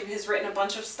she has written a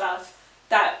bunch of stuff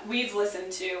that we've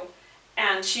listened to.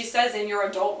 And she says in your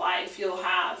adult life, you'll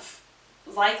have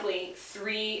likely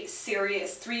three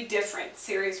different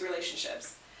serious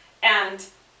relationships. And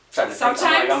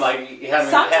sometimes, I'm like you have me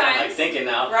in my head, I'm like thinking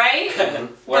now. Right?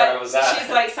 Where I was at. She's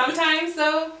like, sometimes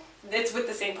though, it's with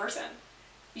the same person.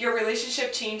 Your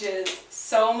relationship changes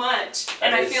so much.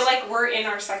 And I feel like we're in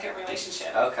our second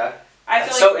relationship. Okay.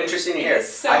 That's so interesting to hear.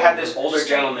 So I had this older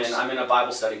gentleman, I'm in a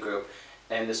Bible study group,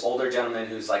 and this older gentleman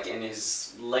who's like in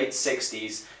his late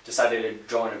 60s decided to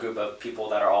join a group of people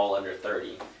that are all under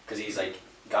 30, because he's like,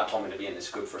 God told me to be in this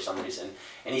group for some reason.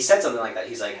 And he said something like that.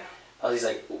 He's like,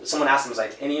 someone asked him, was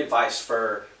like, any advice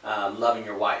for loving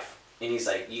your wife? And he's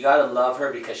like, you gotta love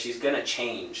her, because she's gonna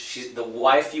change. The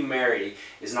wife you marry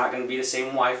is not gonna be the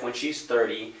same wife when she's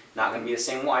 30, not gonna be the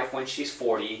same wife when she's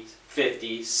 40,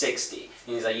 50, 60.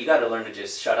 And he's like, you gotta learn to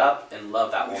just shut up and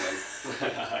love that woman.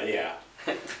 Yeah.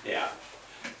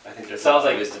 I think there's Sounds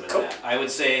some like wisdom in cool. that. I would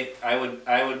say, I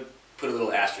would put a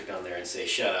little asterisk on there and say,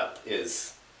 shut up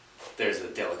there's a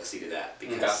delicacy to that,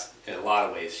 because in a lot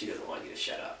of ways she doesn't want you to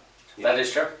shut up. That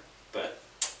is true. But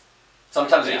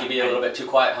sometimes you can be a little bit too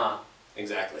quiet, huh?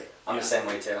 Exactly. I'm the same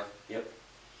way too. Yep.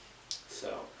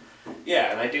 So,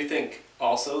 yeah, and I do think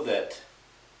also that,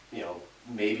 you know,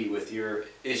 maybe with your,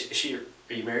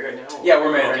 are you married right now? Yeah,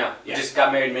 we're married right now. Yeah. We just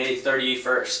got married May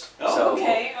 31st. Oh, so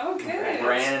okay. Oh, good.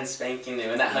 Brand spanking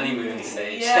new in that honeymoon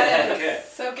stage. Yeah. Okay.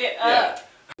 Soak it up.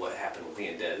 What happened with me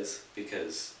and Des,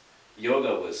 because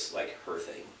yoga was like her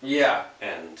thing. Yeah.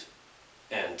 And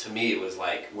to me, it was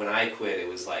like, when I quit, it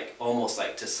was like almost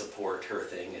like to support her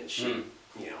thing, and she,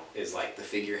 you know, is like the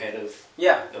figurehead of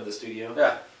the studio.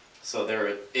 Yeah. So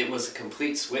it was a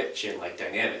complete switch in like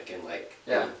dynamic and like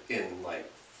in like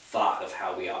thought of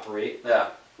how we operate. Yeah.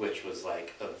 Which was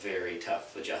like a very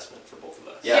tough adjustment for both of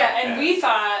us. Yeah, and we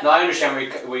thought. No, I understand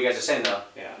what you guys are saying though.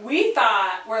 Yeah. We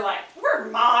thought, we're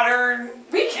modern,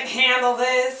 we can handle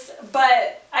this,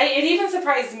 but it even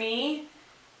surprised me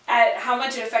at how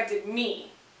much it affected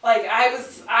me. Like,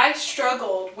 I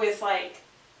struggled with, like,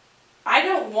 I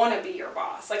don't want to be your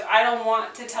boss. Like, I don't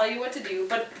want to tell you what to do,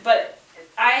 but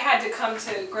I had to come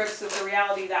to grips with the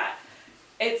reality that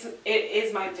it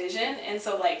is my vision. And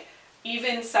so, like,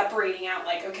 even separating out,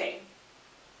 like, okay,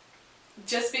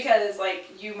 just because,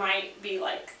 like, you might be,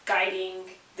 like, guiding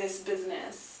this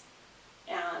business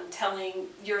and telling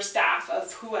your staff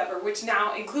of whoever, which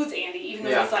now includes Andy, even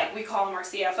though he's, like, we call him our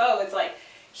CFO, it's like,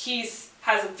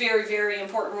 has a very, very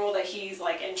important role that he's,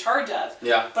 like, in charge of.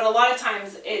 Yeah. But a lot of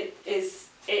times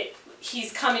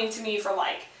he's coming to me for,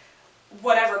 like,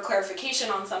 whatever clarification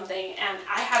on something, and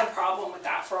I had a problem with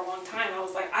that for a long time. I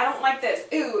was like, I don't like this.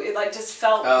 Ew, it, like, just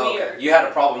felt weird. Okay. You had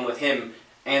a problem with him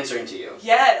answering to you.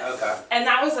 Yes. Okay. And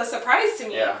that was a surprise to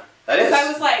me. Yeah. That is. Because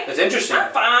I was like, it's interesting.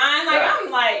 I'm fine. Like,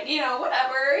 I'm like, you know,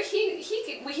 whatever.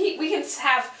 We can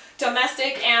have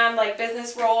domestic and, like,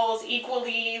 business roles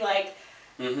equally, like,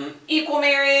 equal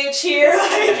marriage here,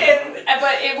 like,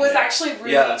 but it was actually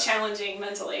really challenging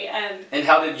mentally. And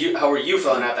how were you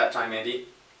feeling at that time, Andy?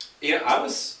 You know,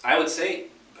 I would say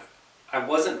I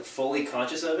wasn't fully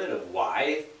conscious of it, of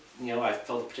why, you know, I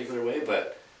felt a particular way,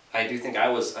 but I do think I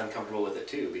was uncomfortable with it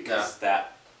too, because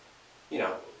that, you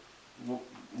know,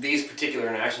 these particular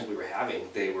interactions we were having,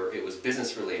 it was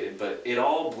business related, but it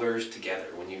all blurs together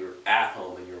when you're at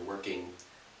home and you're working.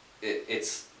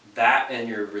 It's that and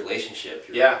your relationship.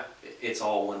 It's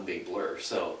all one big blur.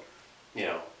 So, you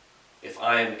know, if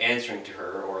I'm answering to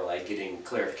her or like getting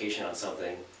clarification on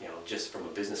something, you know, just from a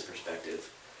business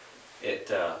perspective,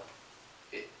 it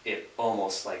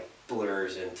almost like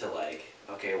blurs into like,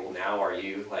 okay, well now are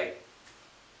you like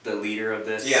the leader of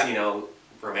this, you know,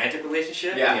 romantic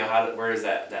relationship? You know, where is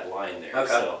that line there? Okay.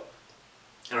 So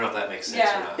I don't know if that makes sense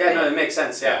or not. Yeah, no, it makes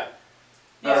sense. No,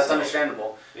 that's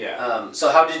understandable. So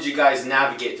how did you guys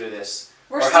navigate through this?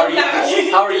 How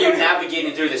are you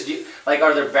navigating through this?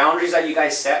 Are there boundaries that you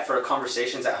guys set for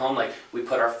conversations at home? Like, we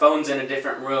put our phones in a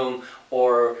different room,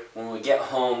 or when we get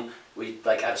home, we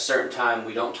like at a certain time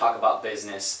we don't talk about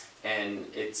business, and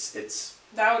it's.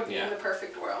 That would be in the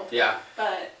perfect world.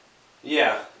 But.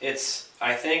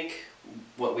 I think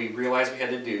what we realized we had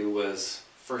to do was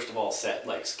first of all set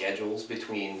like schedules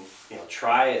between, you know,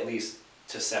 try at least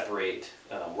to separate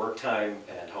work time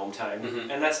and home time,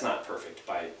 and that's not perfect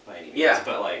by any means.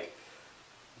 But like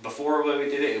before when we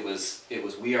did it, it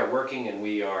was we are working and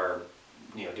we are,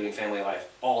 you know, doing family life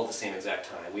all at the same exact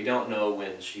time. We don't know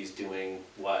when she's doing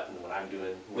what and when I'm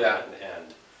doing what.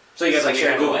 And so you guys like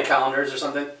share Google calendars or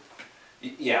something?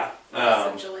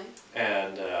 Essentially.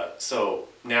 And so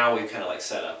now we've kind of like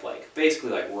set up like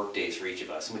basically like work days for each of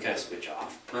us, and we kind of switch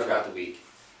off throughout the week.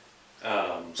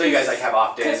 So you guys like have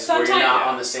off days where you're not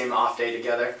on the same off day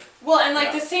together? Well, and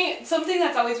like something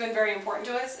that's always been very important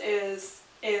to us is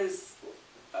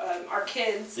our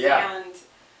kids and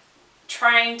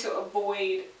trying to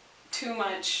avoid too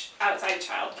much outside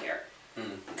childcare.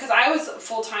 Because I was a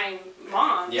full-time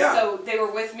mom, so they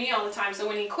were with me all the time. So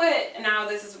when he quit, and now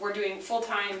we're doing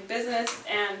full-time business,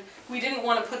 and we didn't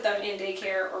want to put them in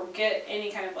daycare or get any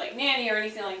kind of like nanny or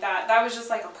anything like that. That was just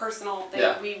like a personal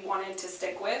thing we wanted to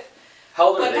stick with. How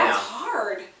old are they now? But that's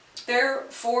hard. They're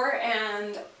 4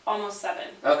 and almost 7.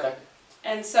 Okay.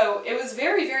 And so it was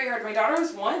very, very hard. My daughter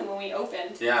was 1 when we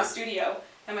opened the studio,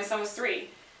 and my son was 3.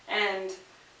 And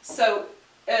so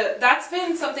that's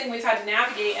been something we've had to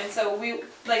navigate. And so we,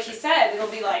 like he said, it'll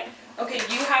be like, okay,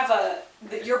 you have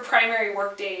your primary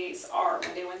work days are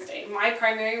Monday, Wednesday. My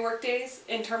primary work days,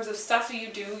 in terms of stuff that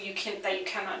you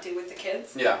cannot do with the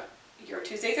kids, you're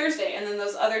Tuesday, Thursday. And then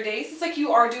those other days, it's like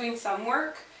you are doing some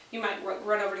work. You might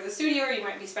run over to the studio, or you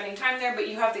might be spending time there, but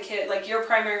you have the kid, like your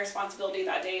primary responsibility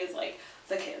that day is like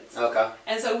the kids. Okay.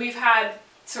 And so we've had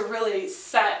to really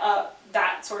set up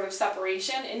that sort of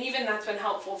separation, and even that's been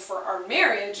helpful for our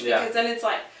marriage, because then it's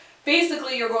like,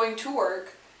 basically you're going to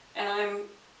work, and I'm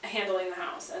handling the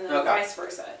house, and then vice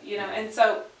versa, you know, and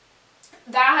so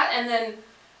that, and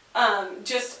then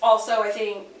just also I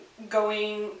think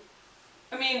going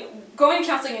to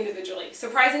counseling individually.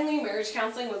 Surprisingly, marriage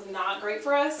counseling was not great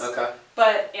for us. Okay.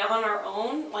 But on our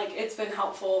own, like, it's been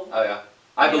helpful. Oh yeah.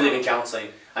 I believe in counseling.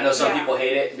 I know some people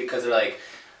hate it because they're like,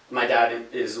 my dad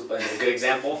is a good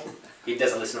example. He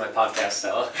doesn't listen to my podcast,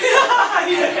 so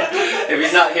if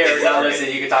he's not here or not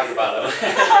listening, you can talk about him.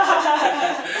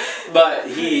 But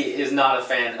he is not a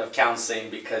fan of counseling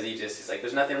because he's like,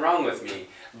 there's nothing wrong with me.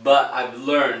 But I've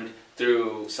learned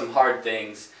through some hard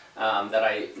things that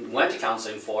I went to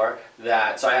counseling for,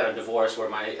 so I had a divorce where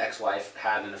my ex-wife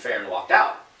had an affair and walked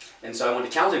out. And so I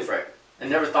went to counseling for it. And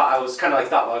never thought, I was kind of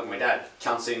like like my dad,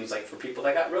 counseling was like for people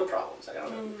that got real problems. Like, I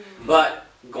don't know. But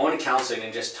going to counseling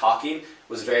and just talking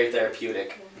was very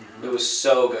therapeutic. It was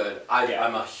so good.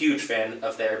 I'm a huge fan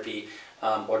of therapy,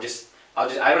 I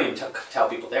don't even tell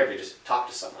people therapy, just talk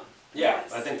to someone. Yeah,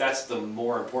 I think that's the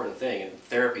more important thing. And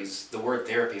the word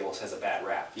therapy almost has a bad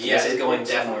rap. Yes, it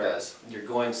definitely does. You're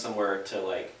going somewhere to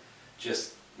like,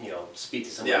 just, you know, speak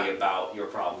to somebody about your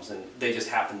problems, and they just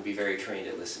happen to be very trained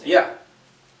at listening. Yeah.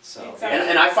 So. Exactly.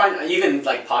 And I find, even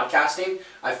like podcasting,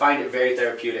 I find it very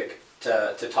therapeutic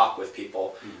to talk with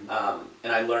people.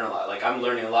 And I learn a lot. Like, I'm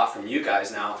learning a lot from you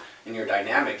guys now in your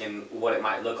dynamic and what it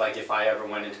might look like if I ever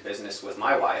went into business with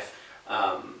my wife.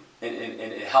 And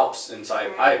it helps, and so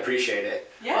I appreciate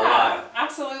it a lot. Yeah,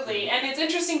 absolutely. And it's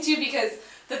interesting too, because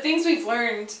the things we've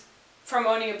learned from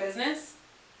owning a business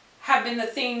have been the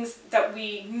things that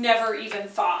we never even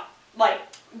thought. Like,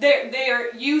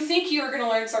 you think you're going to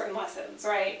learn certain lessons,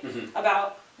 right?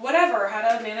 About whatever, how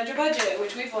to manage a budget,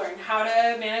 which we've learned, how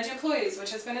to manage employees,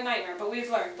 which has been a nightmare, but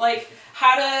we've learned, like,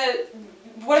 how to,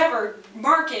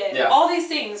 market, all these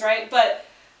things, right? But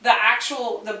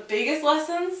the biggest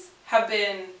lessons have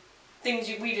been things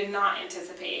we did not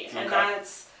anticipate, and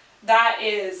that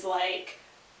is like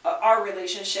our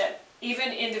relationship,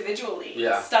 even individually.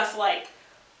 Stuff like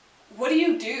what do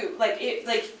you do? Like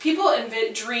people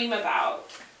dream about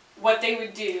what they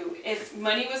would do if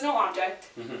money was no object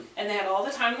and they had all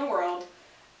the time in the world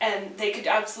and they could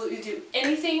absolutely do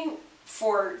anything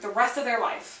for the rest of their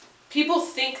life. People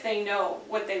think they know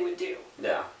what they would do.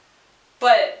 Yeah.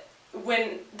 But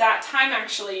when that time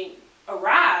actually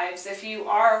arrives, if you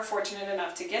are fortunate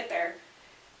enough to get there,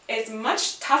 it's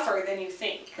much tougher than you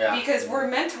think. Yeah. Because we're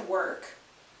meant to work.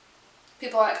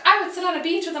 People are like, I would sit on a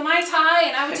beach with a Mai Tai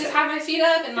and I would just have my feet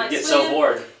up and like You get swim. so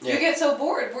bored. You get so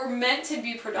bored. We're meant to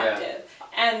be productive.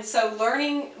 Yeah. And so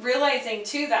realizing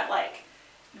too that like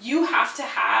you have to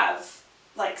have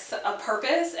like a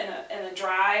purpose and a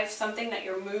drive, something that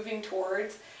you're moving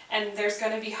towards, and there's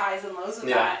going to be highs and lows with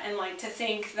that, and like to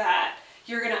think that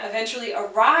you're going to eventually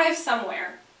arrive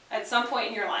somewhere at some point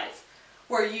in your life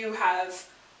where you have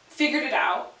figured it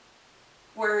out,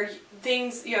 where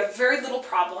you have very little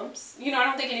problems. You know, I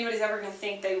don't think anybody's ever going to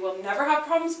think they will never have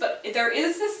problems, but there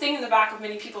is this thing in the back of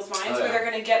many people's minds where they're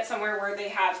going to get somewhere where they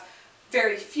have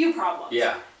very few problems.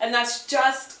 Yeah. And that's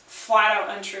just flat out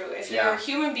untrue. If you're a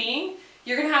human being,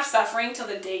 you're going to have suffering till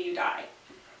the day you die.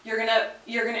 You're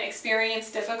going to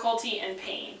experience difficulty and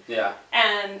pain. Yeah.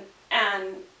 And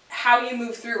how you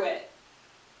move through it.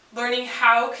 Learning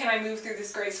how can I move through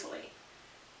this gracefully.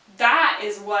 That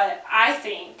is what I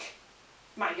think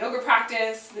my yoga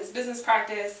practice, this business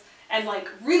practice, and like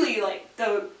really like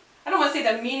I don't want to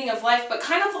say the meaning of life, but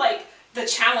kind of like the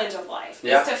challenge of life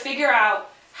is to figure out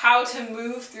how to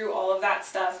move through all of that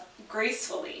stuff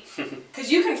gracefully. Because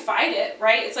you can fight it,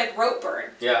 right? It's like rope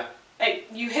burn. Yeah. Like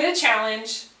you hit a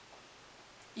challenge,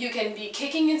 you can be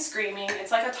kicking and screaming.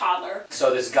 It's like a toddler.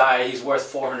 So this guy, he's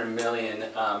worth $400 million.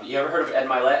 You ever heard of Ed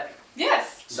Milet?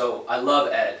 Yes. So I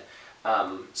love Ed.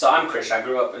 So I'm Christian. I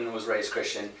grew up and was raised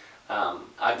Christian.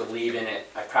 I believe in it.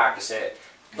 I practice it.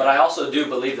 But I also do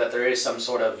believe that there is some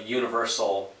sort of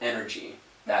universal energy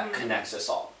that connects us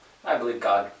all. I believe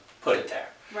God put it there.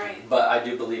 Right. But I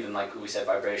do believe in, like we said,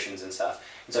 vibrations and stuff.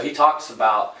 And so he talks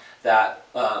about that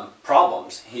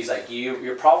problems. He's like,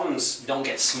 your problems don't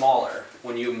get smaller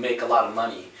when you make a lot of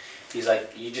money. He's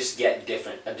like, you just get a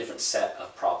different set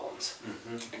of problems.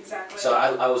 Exactly. So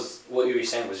what you were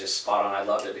saying was just spot on. I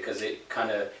loved it because it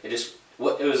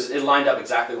lined up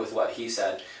exactly with what he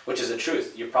said, which is the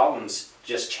truth. Your problems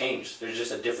just change. There's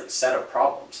just a different set of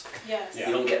problems. Yes. You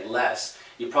don't get less.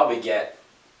 You probably get,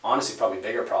 honestly, probably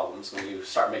bigger problems when you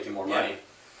start making more money.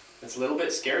 It's a little bit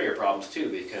scarier problems too,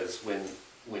 because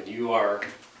when you are,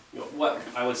 what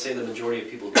I would say the majority of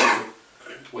people do,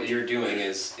 what you're doing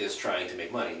is trying to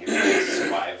make money. You're trying to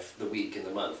survive the week and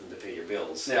the month and to pay your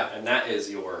bills. Yeah. And that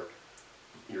is your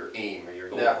aim or your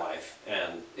goal in life.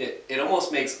 And it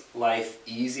almost makes life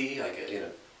easy, like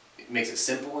it makes it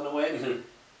simple in a way.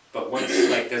 But once,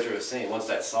 like Desiree was saying, once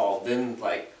that's solved, then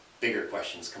like bigger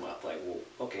questions come up. Like, well,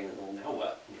 okay, well now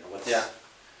what? What's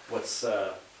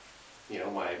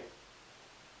my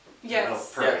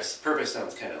purpose? Purpose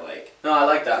sounds kind of like no, I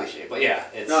like that cliche, but yeah,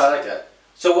 I like that.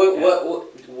 So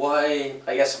why?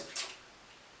 I guess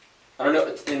I don't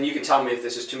know, and you can tell me if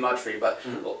this is too much for you. But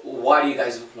why do you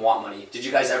guys want money? Did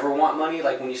you guys ever want money?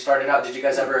 Like when you started out, did you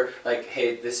guys ever like,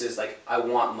 hey, this is like I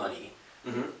want money?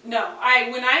 No,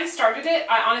 when I started it,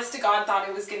 I honest to God thought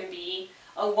it was going to be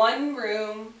a one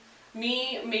room.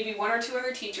 Me, maybe one or two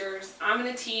other teachers. I'm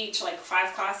going to teach like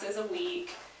 5 classes a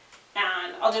week,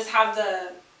 and I'll just have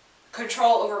the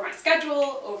control over my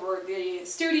schedule, over the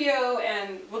studio,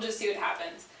 and we'll just see what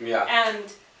happens. Yeah. And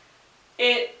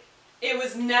it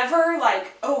was never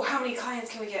like, oh, how many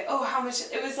clients can we get? Oh, how much?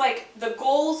 It was like the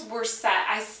goals were set.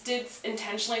 I did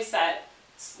intentionally set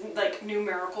like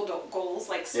numerical goals,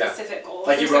 like specific goals.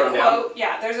 Like you wrote them down?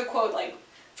 Yeah, there's a quote like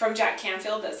from Jack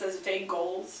Canfield that says vague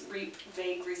goals reap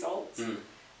vague results.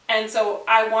 And so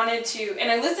I wanted to, and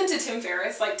I listened to Tim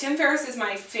Ferriss. Like Tim Ferriss is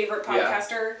my favorite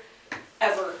podcaster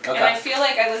ever. Okay. And I feel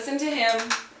like I listened to him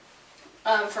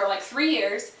for like 3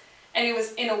 years, and it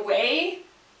was in a way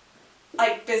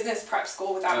like business prep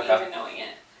school without me even knowing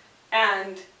it.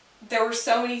 And there were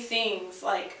so many things,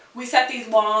 like we set these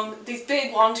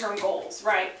big long-term goals,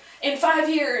 right? In 5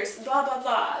 years, blah, blah,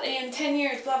 blah. In 10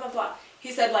 years, blah, blah, blah.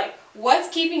 He said, like, what's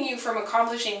keeping you from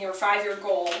accomplishing your 5-year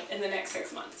goal in the next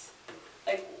 6 months?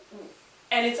 Like,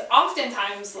 and it's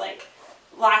oftentimes like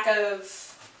lack of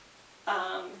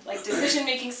like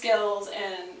decision-making skills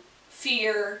and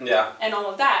fear and all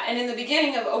of that. And in the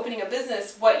beginning of opening a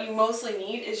business, what you mostly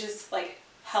need is just like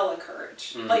hella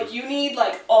courage. Like you need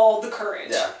like all the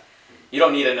courage. Yeah. You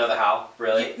don't need to know the how,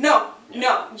 really. No.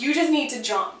 You just need to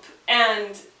jump.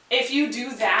 And if you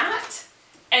do that,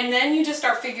 and then you just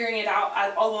start figuring it out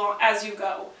along as you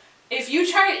go. If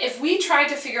we tried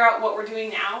to figure out what we're doing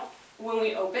now when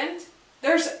we opened,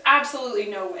 there's absolutely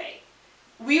no way.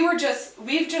 We've just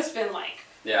been like,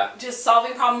 just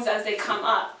solving problems as they come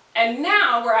up. And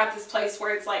now we're at this place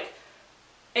where it's like,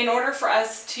 in order for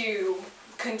us to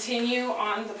continue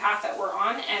on the path that we're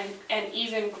on and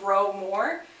even grow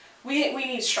more, we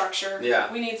need structure.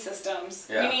 We need systems.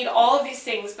 We need all of these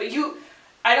things. But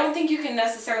I don't think you can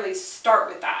necessarily start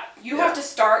with that. You have to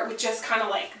start with just kind of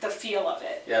like the feel of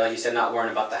it. Yeah, like you said, not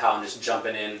worrying about the how and just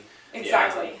jumping in.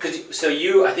 Exactly.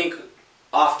 I think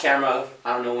off camera,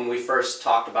 I don't know when we first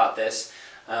talked about this,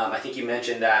 I think you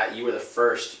mentioned that you were the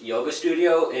first yoga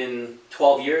studio in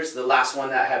 12 years. The last one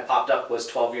that had popped up was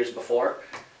 12 years before.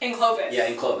 In Clovis. Yeah,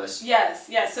 in Clovis. Yes.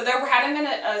 So there hadn't been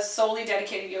a solely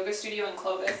dedicated yoga studio in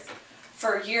Clovis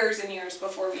for years and years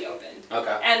before we opened.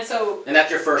 Okay. And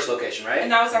that's your first location, right?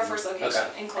 And that was our first location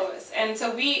in Clovis. And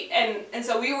so we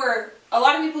were, a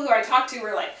lot of people who I talked to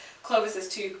were like, Clovis is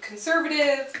too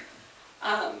conservative.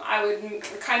 I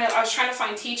was trying to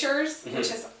find teachers,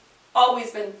 which has always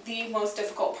been the most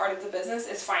difficult part of the business,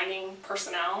 is finding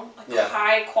personnel,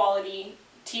 high quality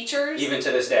teachers. Even to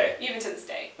this day.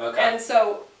 Okay. And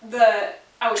so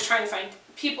I was trying to find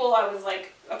people. I was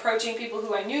like approaching people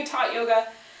who I knew taught yoga,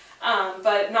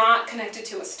 but not connected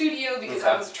to a studio because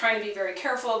I was trying to be very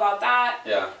careful about that.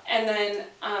 Yeah. And then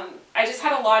I just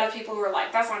had a lot of people who were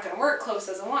like, that's not going to work. Clovis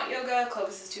doesn't want yoga.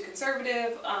 Clovis is too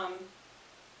conservative.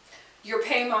 Your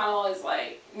pay model is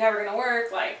like never going to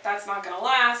work. Like that's not going to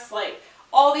last. Like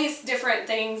all these different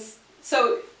things.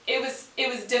 So it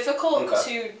was difficult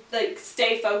to like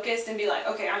stay focused and be like,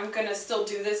 okay, I'm going to still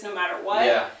do this no matter what.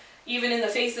 Yeah. Even in the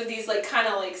face of these like kind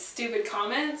of like stupid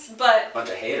comments, but bunch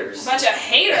of haters. I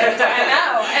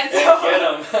know. And so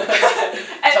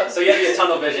get them. So you have your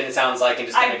tunnel vision, it sounds like, and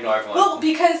just kind of ignore everyone. Well,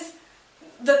 because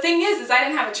the thing is I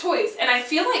didn't have a choice, and I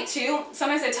feel like too.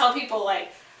 Sometimes I tell people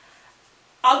like,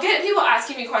 I'll get people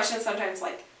asking me questions sometimes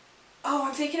like, oh,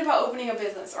 I'm thinking about opening a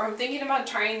business, or I'm thinking about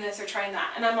trying this or trying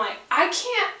that, and I'm like, I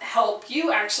can't help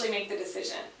you actually make the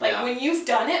decision. Like when you've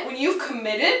done it, when you've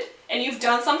committed. And you've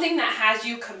done something that has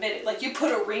you committed, like you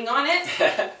put a ring on it,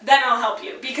 then I'll help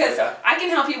you. Because I can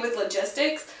help you with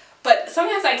logistics, but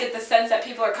sometimes I get the sense that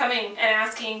people are coming and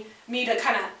asking me to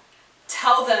kind of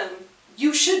tell them,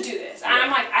 you should do this. And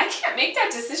I'm like, I can't make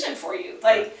that decision for you.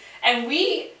 Like, and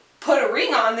we put a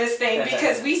ring on this thing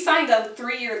because we signed a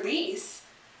 3-year lease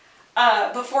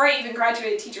before I even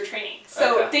graduated teacher training.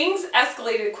 So things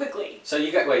escalated quickly. So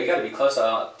you got to be close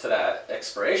to that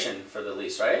expiration for the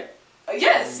lease, right?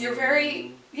 Yes, you're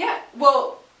very,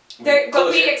 well, but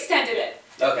we extended it.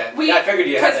 Okay. I figured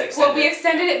you had to extend it. Well, we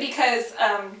extended it because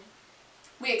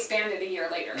we expanded a year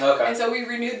later. Okay. And so we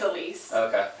renewed the lease.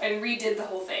 Okay. And redid the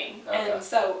whole thing. Okay. And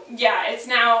so, it's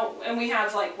now, and we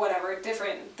have like whatever,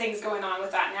 different things going on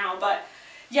with that now. But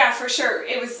yeah, for sure,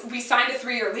 we signed a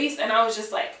 3-year lease, and I was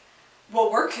just like, well,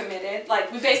 we're committed.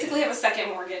 Like, we basically have a second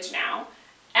mortgage now.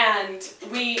 And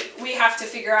we have to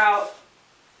figure out,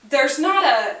 there's not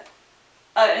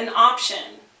an option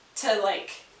to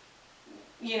like,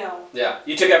 Yeah,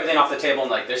 you took everything off the table and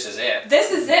like, this is it.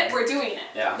 This is it. We're doing it.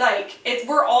 Yeah. Like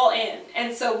we're all in,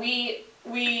 and so we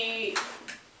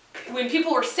when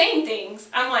people were saying things,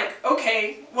 I'm like,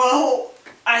 okay, well,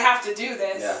 I have to do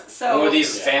this. Yeah. So. And were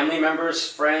these family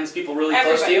members, friends, people really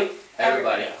close to you?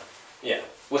 Everybody. Yeah.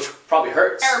 Which probably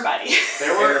hurts. Everybody.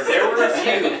 There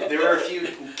were a few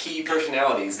key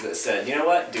personalities that said, you know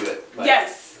what, do it. Like,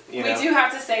 yes. We do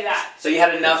have to say that. So you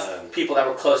had enough people that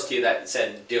were close to you that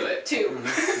said, do it. 2.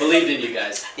 Believed in you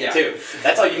guys. Yeah. 2.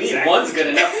 That's all you need. Exactly. One's good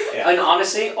enough. Yeah. And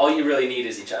honestly, all you really need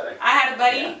is each other. I had a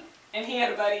buddy, and he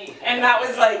had a buddy. And that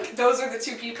was like, those are the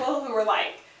 2 people who were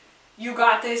like, you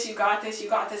got this, you got this, you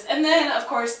got this. And then, of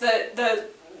course,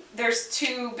 there's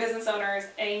 2 business owners,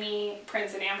 Amy,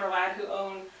 Prince, and Amber Ladd, who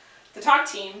own the Talk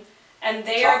Team. And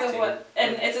they are the one,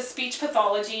 and it's a speech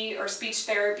pathology or speech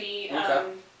therapy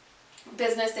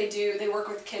business. They work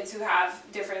with kids who have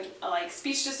different like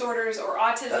speech disorders or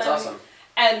autism. That's awesome.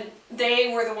 And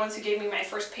they were the ones who gave me my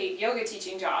first paid yoga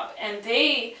teaching job, and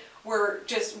they were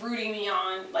just rooting me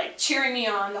on, like cheering me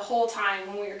on the whole time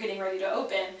when we were getting ready to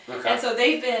open. And so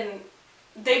they've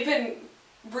been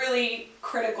really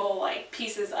critical like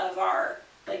pieces of our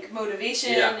like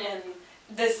motivation and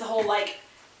this whole like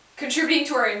contributing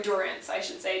to our endurance, I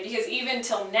should say, because even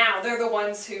till now they're the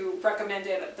ones who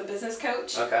recommended the business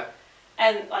coach. Okay.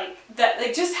 And like that,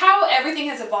 like just how everything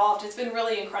has evolved, it's been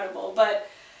really incredible. But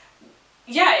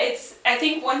yeah, I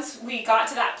think once we got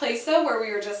to that place though, where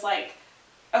we were just like,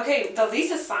 okay, the lease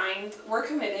is signed, we're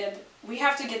committed, we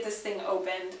have to get this thing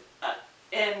opened,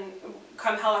 and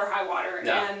come hell or high water.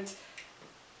 Yeah. And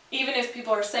even if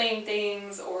people are saying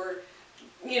things or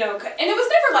you know, and it was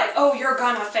never like, oh, you're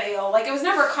gonna fail. Like, it was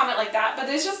never a comment like that, but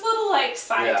there's just little, like,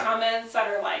 side comments that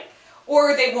are like,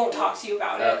 or they won't talk to you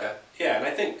about it. Okay. Yeah, and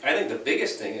I think the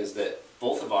biggest thing is that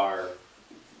both of our,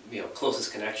 you know,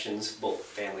 closest connections, both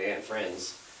family and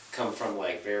friends, come from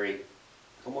like very,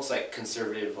 almost like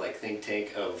conservative, like think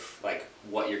tank of like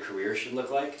what your career should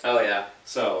look like. Oh yeah.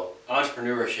 So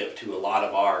entrepreneurship to a lot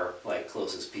of our like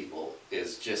closest people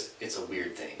is just, it's a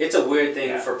weird thing. It's a weird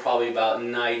thing for probably about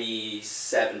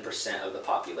 97% of the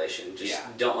population. Just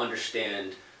don't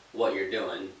understand what you're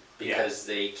doing because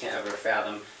they can't ever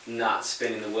fathom not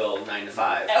spinning the wheel 9 to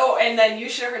 5. Oh, and then you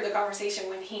should have heard the conversation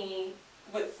when he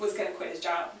was going to quit his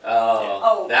job.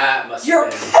 Oh, that must your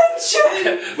have been...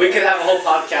 pension! We could have a whole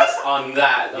podcast on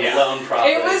that alone,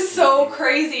 probably. It was so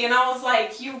crazy, and I was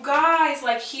like, you guys,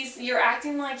 like, you're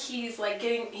acting like he's like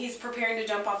he's preparing to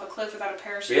jump off a cliff without a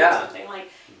parachute or something. Like,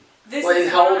 this well, is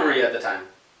and how old were you at the time?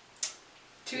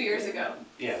 2 years ago.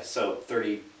 Yeah, so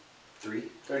 33?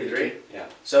 33? Yeah.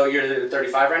 So you're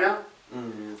 35 right now?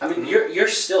 Mm-hmm. I mean, you're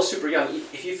still super young.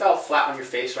 If you fell flat on your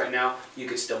face right now, you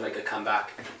could still make a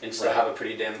comeback and still have a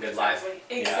pretty damn good life.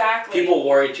 Exactly. People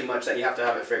worry too much that you have to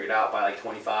have it figured out by like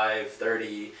 25,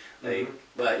 30. Like,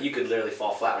 but you could literally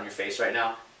fall flat on your face right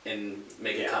now and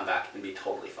make a comeback and be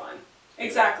totally fine.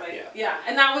 Exactly. Yeah.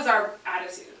 And that was our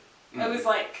attitude. It was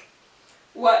like,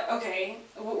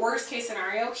 worst case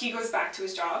scenario, he goes back to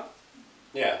his job.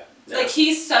 Yeah. Like,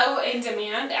 he's so in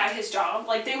demand at his job,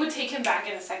 like, they would take him back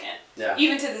in a second. Yeah.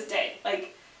 Even to this day.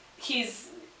 Like, because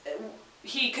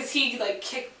he, like,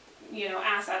 kicked, you know,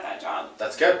 ass at that job.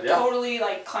 That's good, yeah. Totally,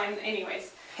 like, climbed,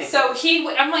 anyways. So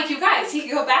I'm like, you guys, he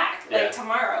could go back, like,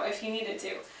 tomorrow if he needed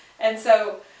to. And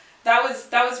so, that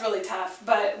was really tough.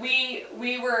 But we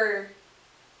were,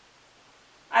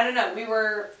 I don't know, we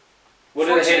were what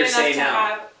do the haters say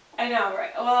now? I know,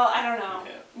 right? Well, I don't know.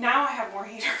 Yeah. Now I have more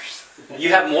haters. You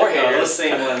have more haters. Those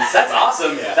same ones. That's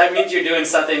awesome. Yeah. That means you're doing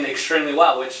something extremely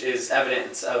well, which is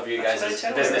evidence of you guys'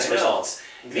 business results.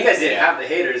 If you guys didn't have the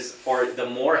haters, or the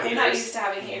more haters... I'm not used to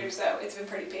having haters, though. It's been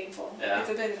pretty painful. Yeah.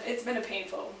 It's been a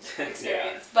painful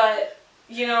experience. But,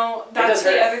 you know, that's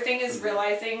the other thing is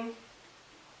realizing,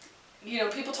 you know,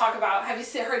 people talk about... Have you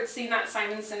seen that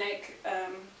Simon Sinek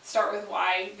Start With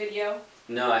Why video?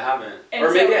 No, I haven't. And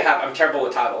or maybe I have. I'm terrible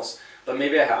with titles. But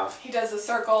maybe I have. He does a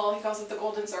circle, he calls it the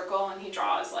golden circle, and he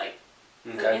draws like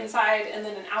the inside and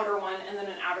then an outer one and then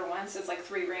an outer one, so it's like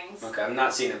 3 rings. Okay, I'm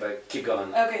not seeing it, but keep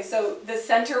going. Okay, so the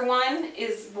center one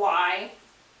is why,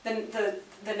 then the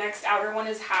next outer one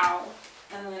is how,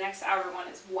 and then the next outer one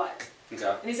is what. Okay.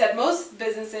 And he said most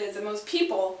businesses and most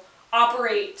people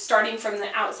operate starting from the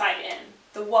outside in.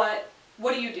 The what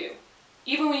do you do?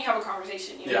 Even when you have a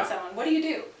conversation, you meet someone, what do you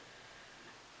do?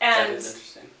 And, that is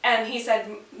interesting. And he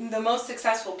said the most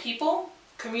successful people,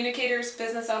 communicators,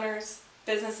 business owners,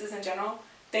 businesses in general,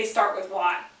 they start with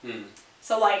why.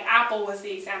 So like Apple was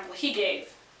the example he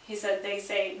gave. He said they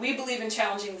say, we believe in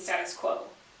challenging the status quo.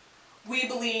 We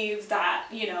believe that,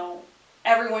 you know,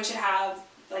 everyone should have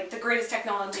like the greatest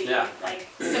technology, like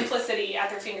simplicity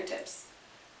at their fingertips.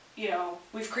 You know,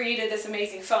 we've created this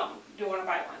amazing phone. Do you want to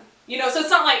buy one? You know, so it's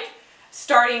not like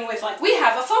starting with like, we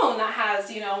have a phone that has,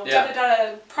 you know,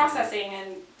 processing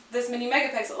and this many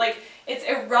megapixels. Like, it's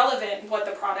irrelevant what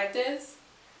the product is.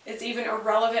 It's even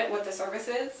irrelevant what the service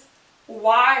is.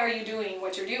 Why are you doing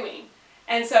what you're doing?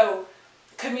 And so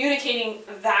communicating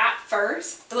that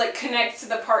first, like, connects to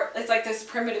the part, it's like this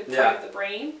primitive part of the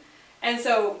brain. And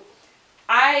so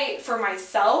I, for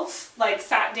myself, like,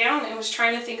 sat down and was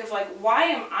trying to think of, like, why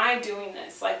am I doing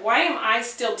this? Like, why am I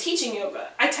still teaching yoga?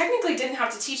 I technically didn't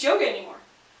have to teach yoga anymore.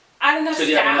 I had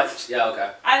enough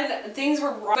staff. Things were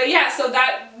wrong. But yeah, so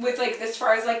that, with, like, as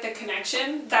far as, like, the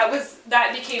connection, that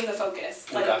became the focus.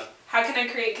 Like, how can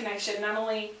I create connection?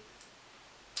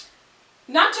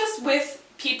 Not just with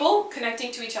people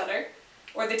connecting to each other,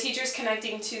 or the teachers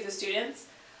connecting to the students,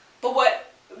 but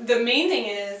what the main thing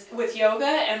is with yoga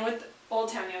and with Old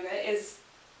Town Yoga is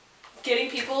getting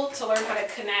people to learn how to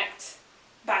connect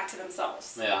back to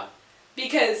themselves. Yeah.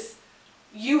 Because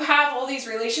you have all these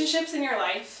relationships in your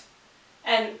life,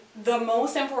 and the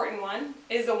most important one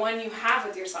is the one you have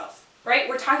with yourself, right?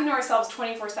 We're talking to ourselves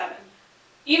 24/7.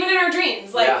 Even in our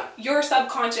dreams, like, your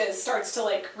subconscious starts to,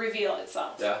 like, reveal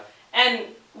itself. Yeah. And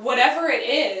whatever it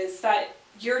is that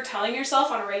you're telling yourself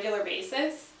on a regular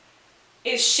basis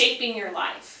is shaping your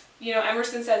life. You know,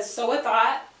 Emerson says, sow a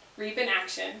thought, reap an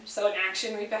action. Sow an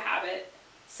action, reap a habit.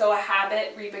 Sow a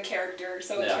habit, reap a character.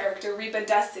 Sow a character, reap a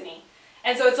destiny.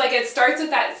 And so it's like it starts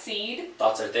with that seed.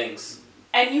 Thoughts are things.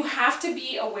 And you have to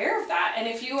be aware of that. And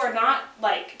if you are not,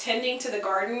 like, tending to the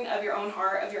garden of your own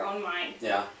heart, of your own mind,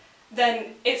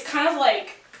 then it's kind of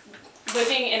like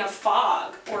living in a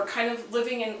fog or kind of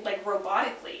living in like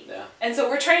robotically. Yeah. And so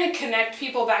we're trying to connect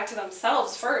people back to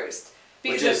themselves first.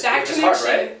 Because which if that is connection,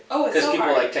 hard, right? oh, it's so Because people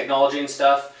hard. like technology and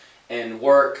stuff and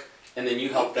work, and then you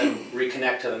help them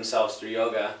reconnect to themselves through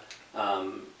yoga.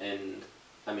 And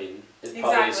I mean, it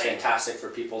probably is fantastic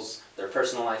for their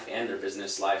personal life and their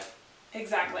business life.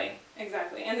 Exactly.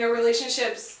 And their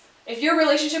relationships, if your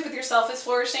relationship with yourself is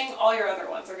flourishing, all your other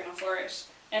ones are going to flourish.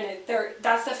 And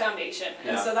that's the foundation.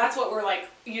 And so that's what we're like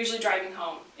usually driving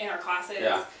home in our classes.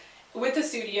 Yeah. With the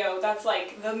studio, that's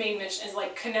like the main mission is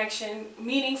like connection,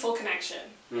 meaningful connection.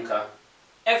 Okay.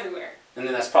 Everywhere. And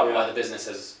then that's probably why the business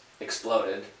has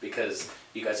exploded, because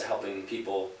you guys are helping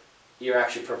people. You're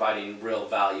actually providing real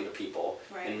value to people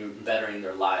and bettering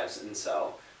their lives. And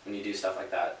so when you do stuff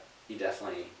like that, you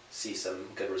definitely see some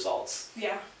good results.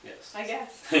 Yeah. Yes. I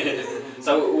guess.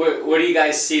 So where do you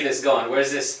guys see this going? Where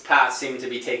does this path seem to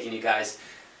be taking you guys?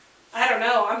 I don't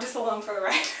know. I'm just along for the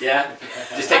ride. Yeah?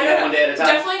 Just taking it one day at a time?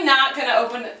 Definitely not going to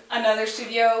open another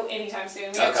studio anytime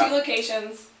soon. We have 2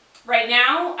 locations. Right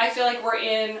now, I feel like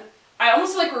I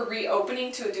almost feel like we're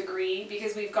reopening to a degree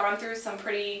because we've gone through some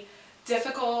pretty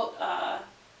difficult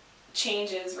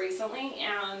changes recently,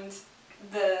 and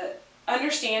the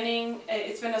understanding,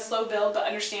 it's been a slow build, but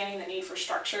understanding the need for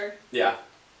structure. Yeah.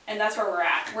 And that's where we're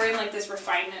at. We're in like this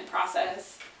refinement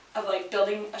process of like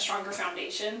building a stronger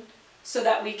foundation so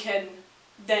that we can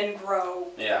then grow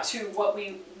to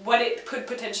what it could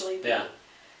potentially be. Yeah.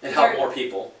 And help more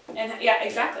people. And yeah,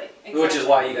 exactly. Which is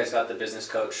why you guys got the business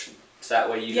coach, so that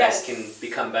way you guys can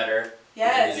become better.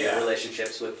 Yes. In your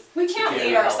relationships with. We can't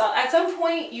lead ourselves. At some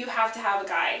point, you have to have a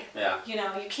guide. Yeah. You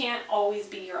know, you can't always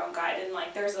be your own guide, and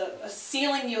like there's a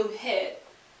ceiling you hit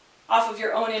off of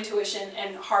your own intuition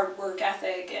and hard work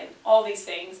ethic and all these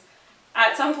things.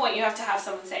 At some point, you have to have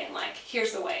someone saying like,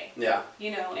 "Here's the way." Yeah.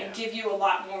 You know, and give you a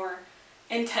lot more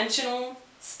intentional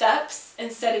steps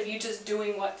instead of you just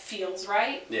doing what feels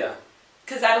right. Yeah.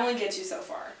 Because that only gets you so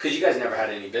far. Because you guys never had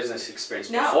any business experience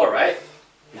before, right?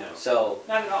 No. So.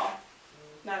 Not at all.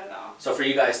 Not at all. So for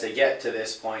you guys to get to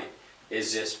this point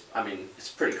is just, I mean, it's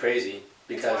pretty crazy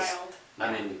because it's wild.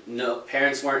 I mean, no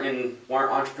parents weren't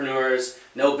entrepreneurs,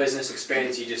 no business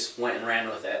experience. You just went and ran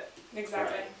with it.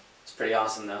 Exactly. Right. It's pretty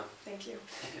awesome, though. Thank you.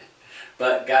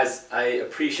 But guys, I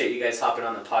appreciate you guys hopping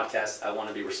on the podcast. I want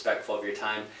to be respectful of your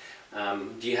time.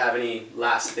 Do you have any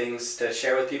last things to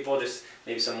share with people? Just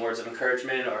maybe some words of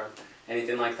encouragement or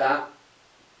anything like that?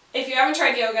 If you haven't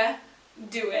tried yoga,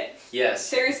 do it. Yes.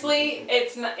 Seriously,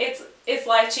 it's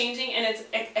life-changing and it's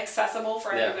accessible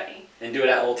for everybody. And do it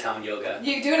at Old Town Yoga.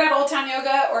 You can do it at Old Town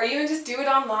Yoga, or even just do it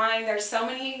online. There's so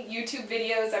many YouTube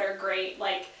videos that are great.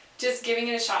 Like, just giving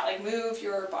it a shot. Like, move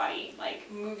your body.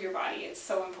 It's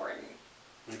so important.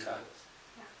 Okay.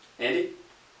 Yeah. Andy?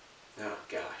 Oh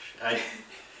gosh,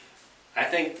 I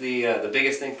think the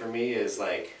biggest thing for me is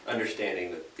like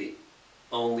understanding that the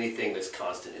only thing that's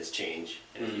constant is change,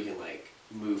 and if you can like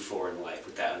move forward in life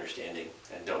with that understanding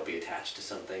and don't be attached to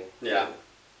something,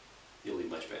 you'll be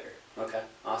much better. Okay,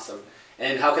 awesome.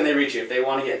 And how can they reach you if they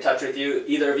want to get in touch with you?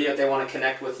 Either of you, if they want to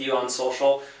connect with you on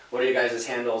social, what are you guys'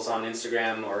 handles on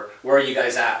Instagram, or where are you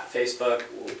guys at? Facebook?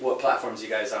 What platforms are you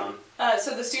guys on?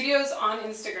 So the studio's on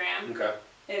Instagram. Okay.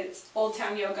 It's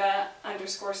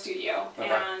oldtownyoga_studio. Okay.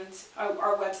 And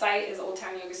our website is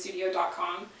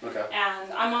oldtownyogastudio.com. Okay.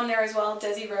 And I'm on there as well,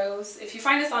 Desiree Rose. If you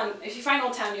find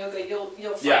Old Town Yoga,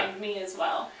 you'll find me as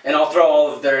well. And I'll throw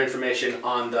all of their information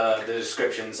on the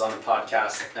descriptions on the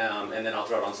podcast, and then I'll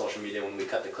throw it on social media when we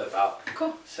cut the clip out.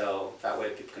 Cool. So that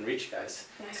way people can reach you guys.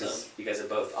 Nice. Because you guys are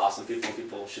both awesome people.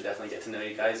 People should definitely get to know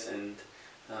you guys and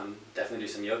definitely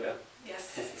do some yoga.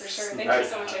 Yes, for sure. Thank you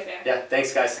so much, Isaiah. Yeah,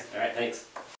 thanks guys. All right, thanks.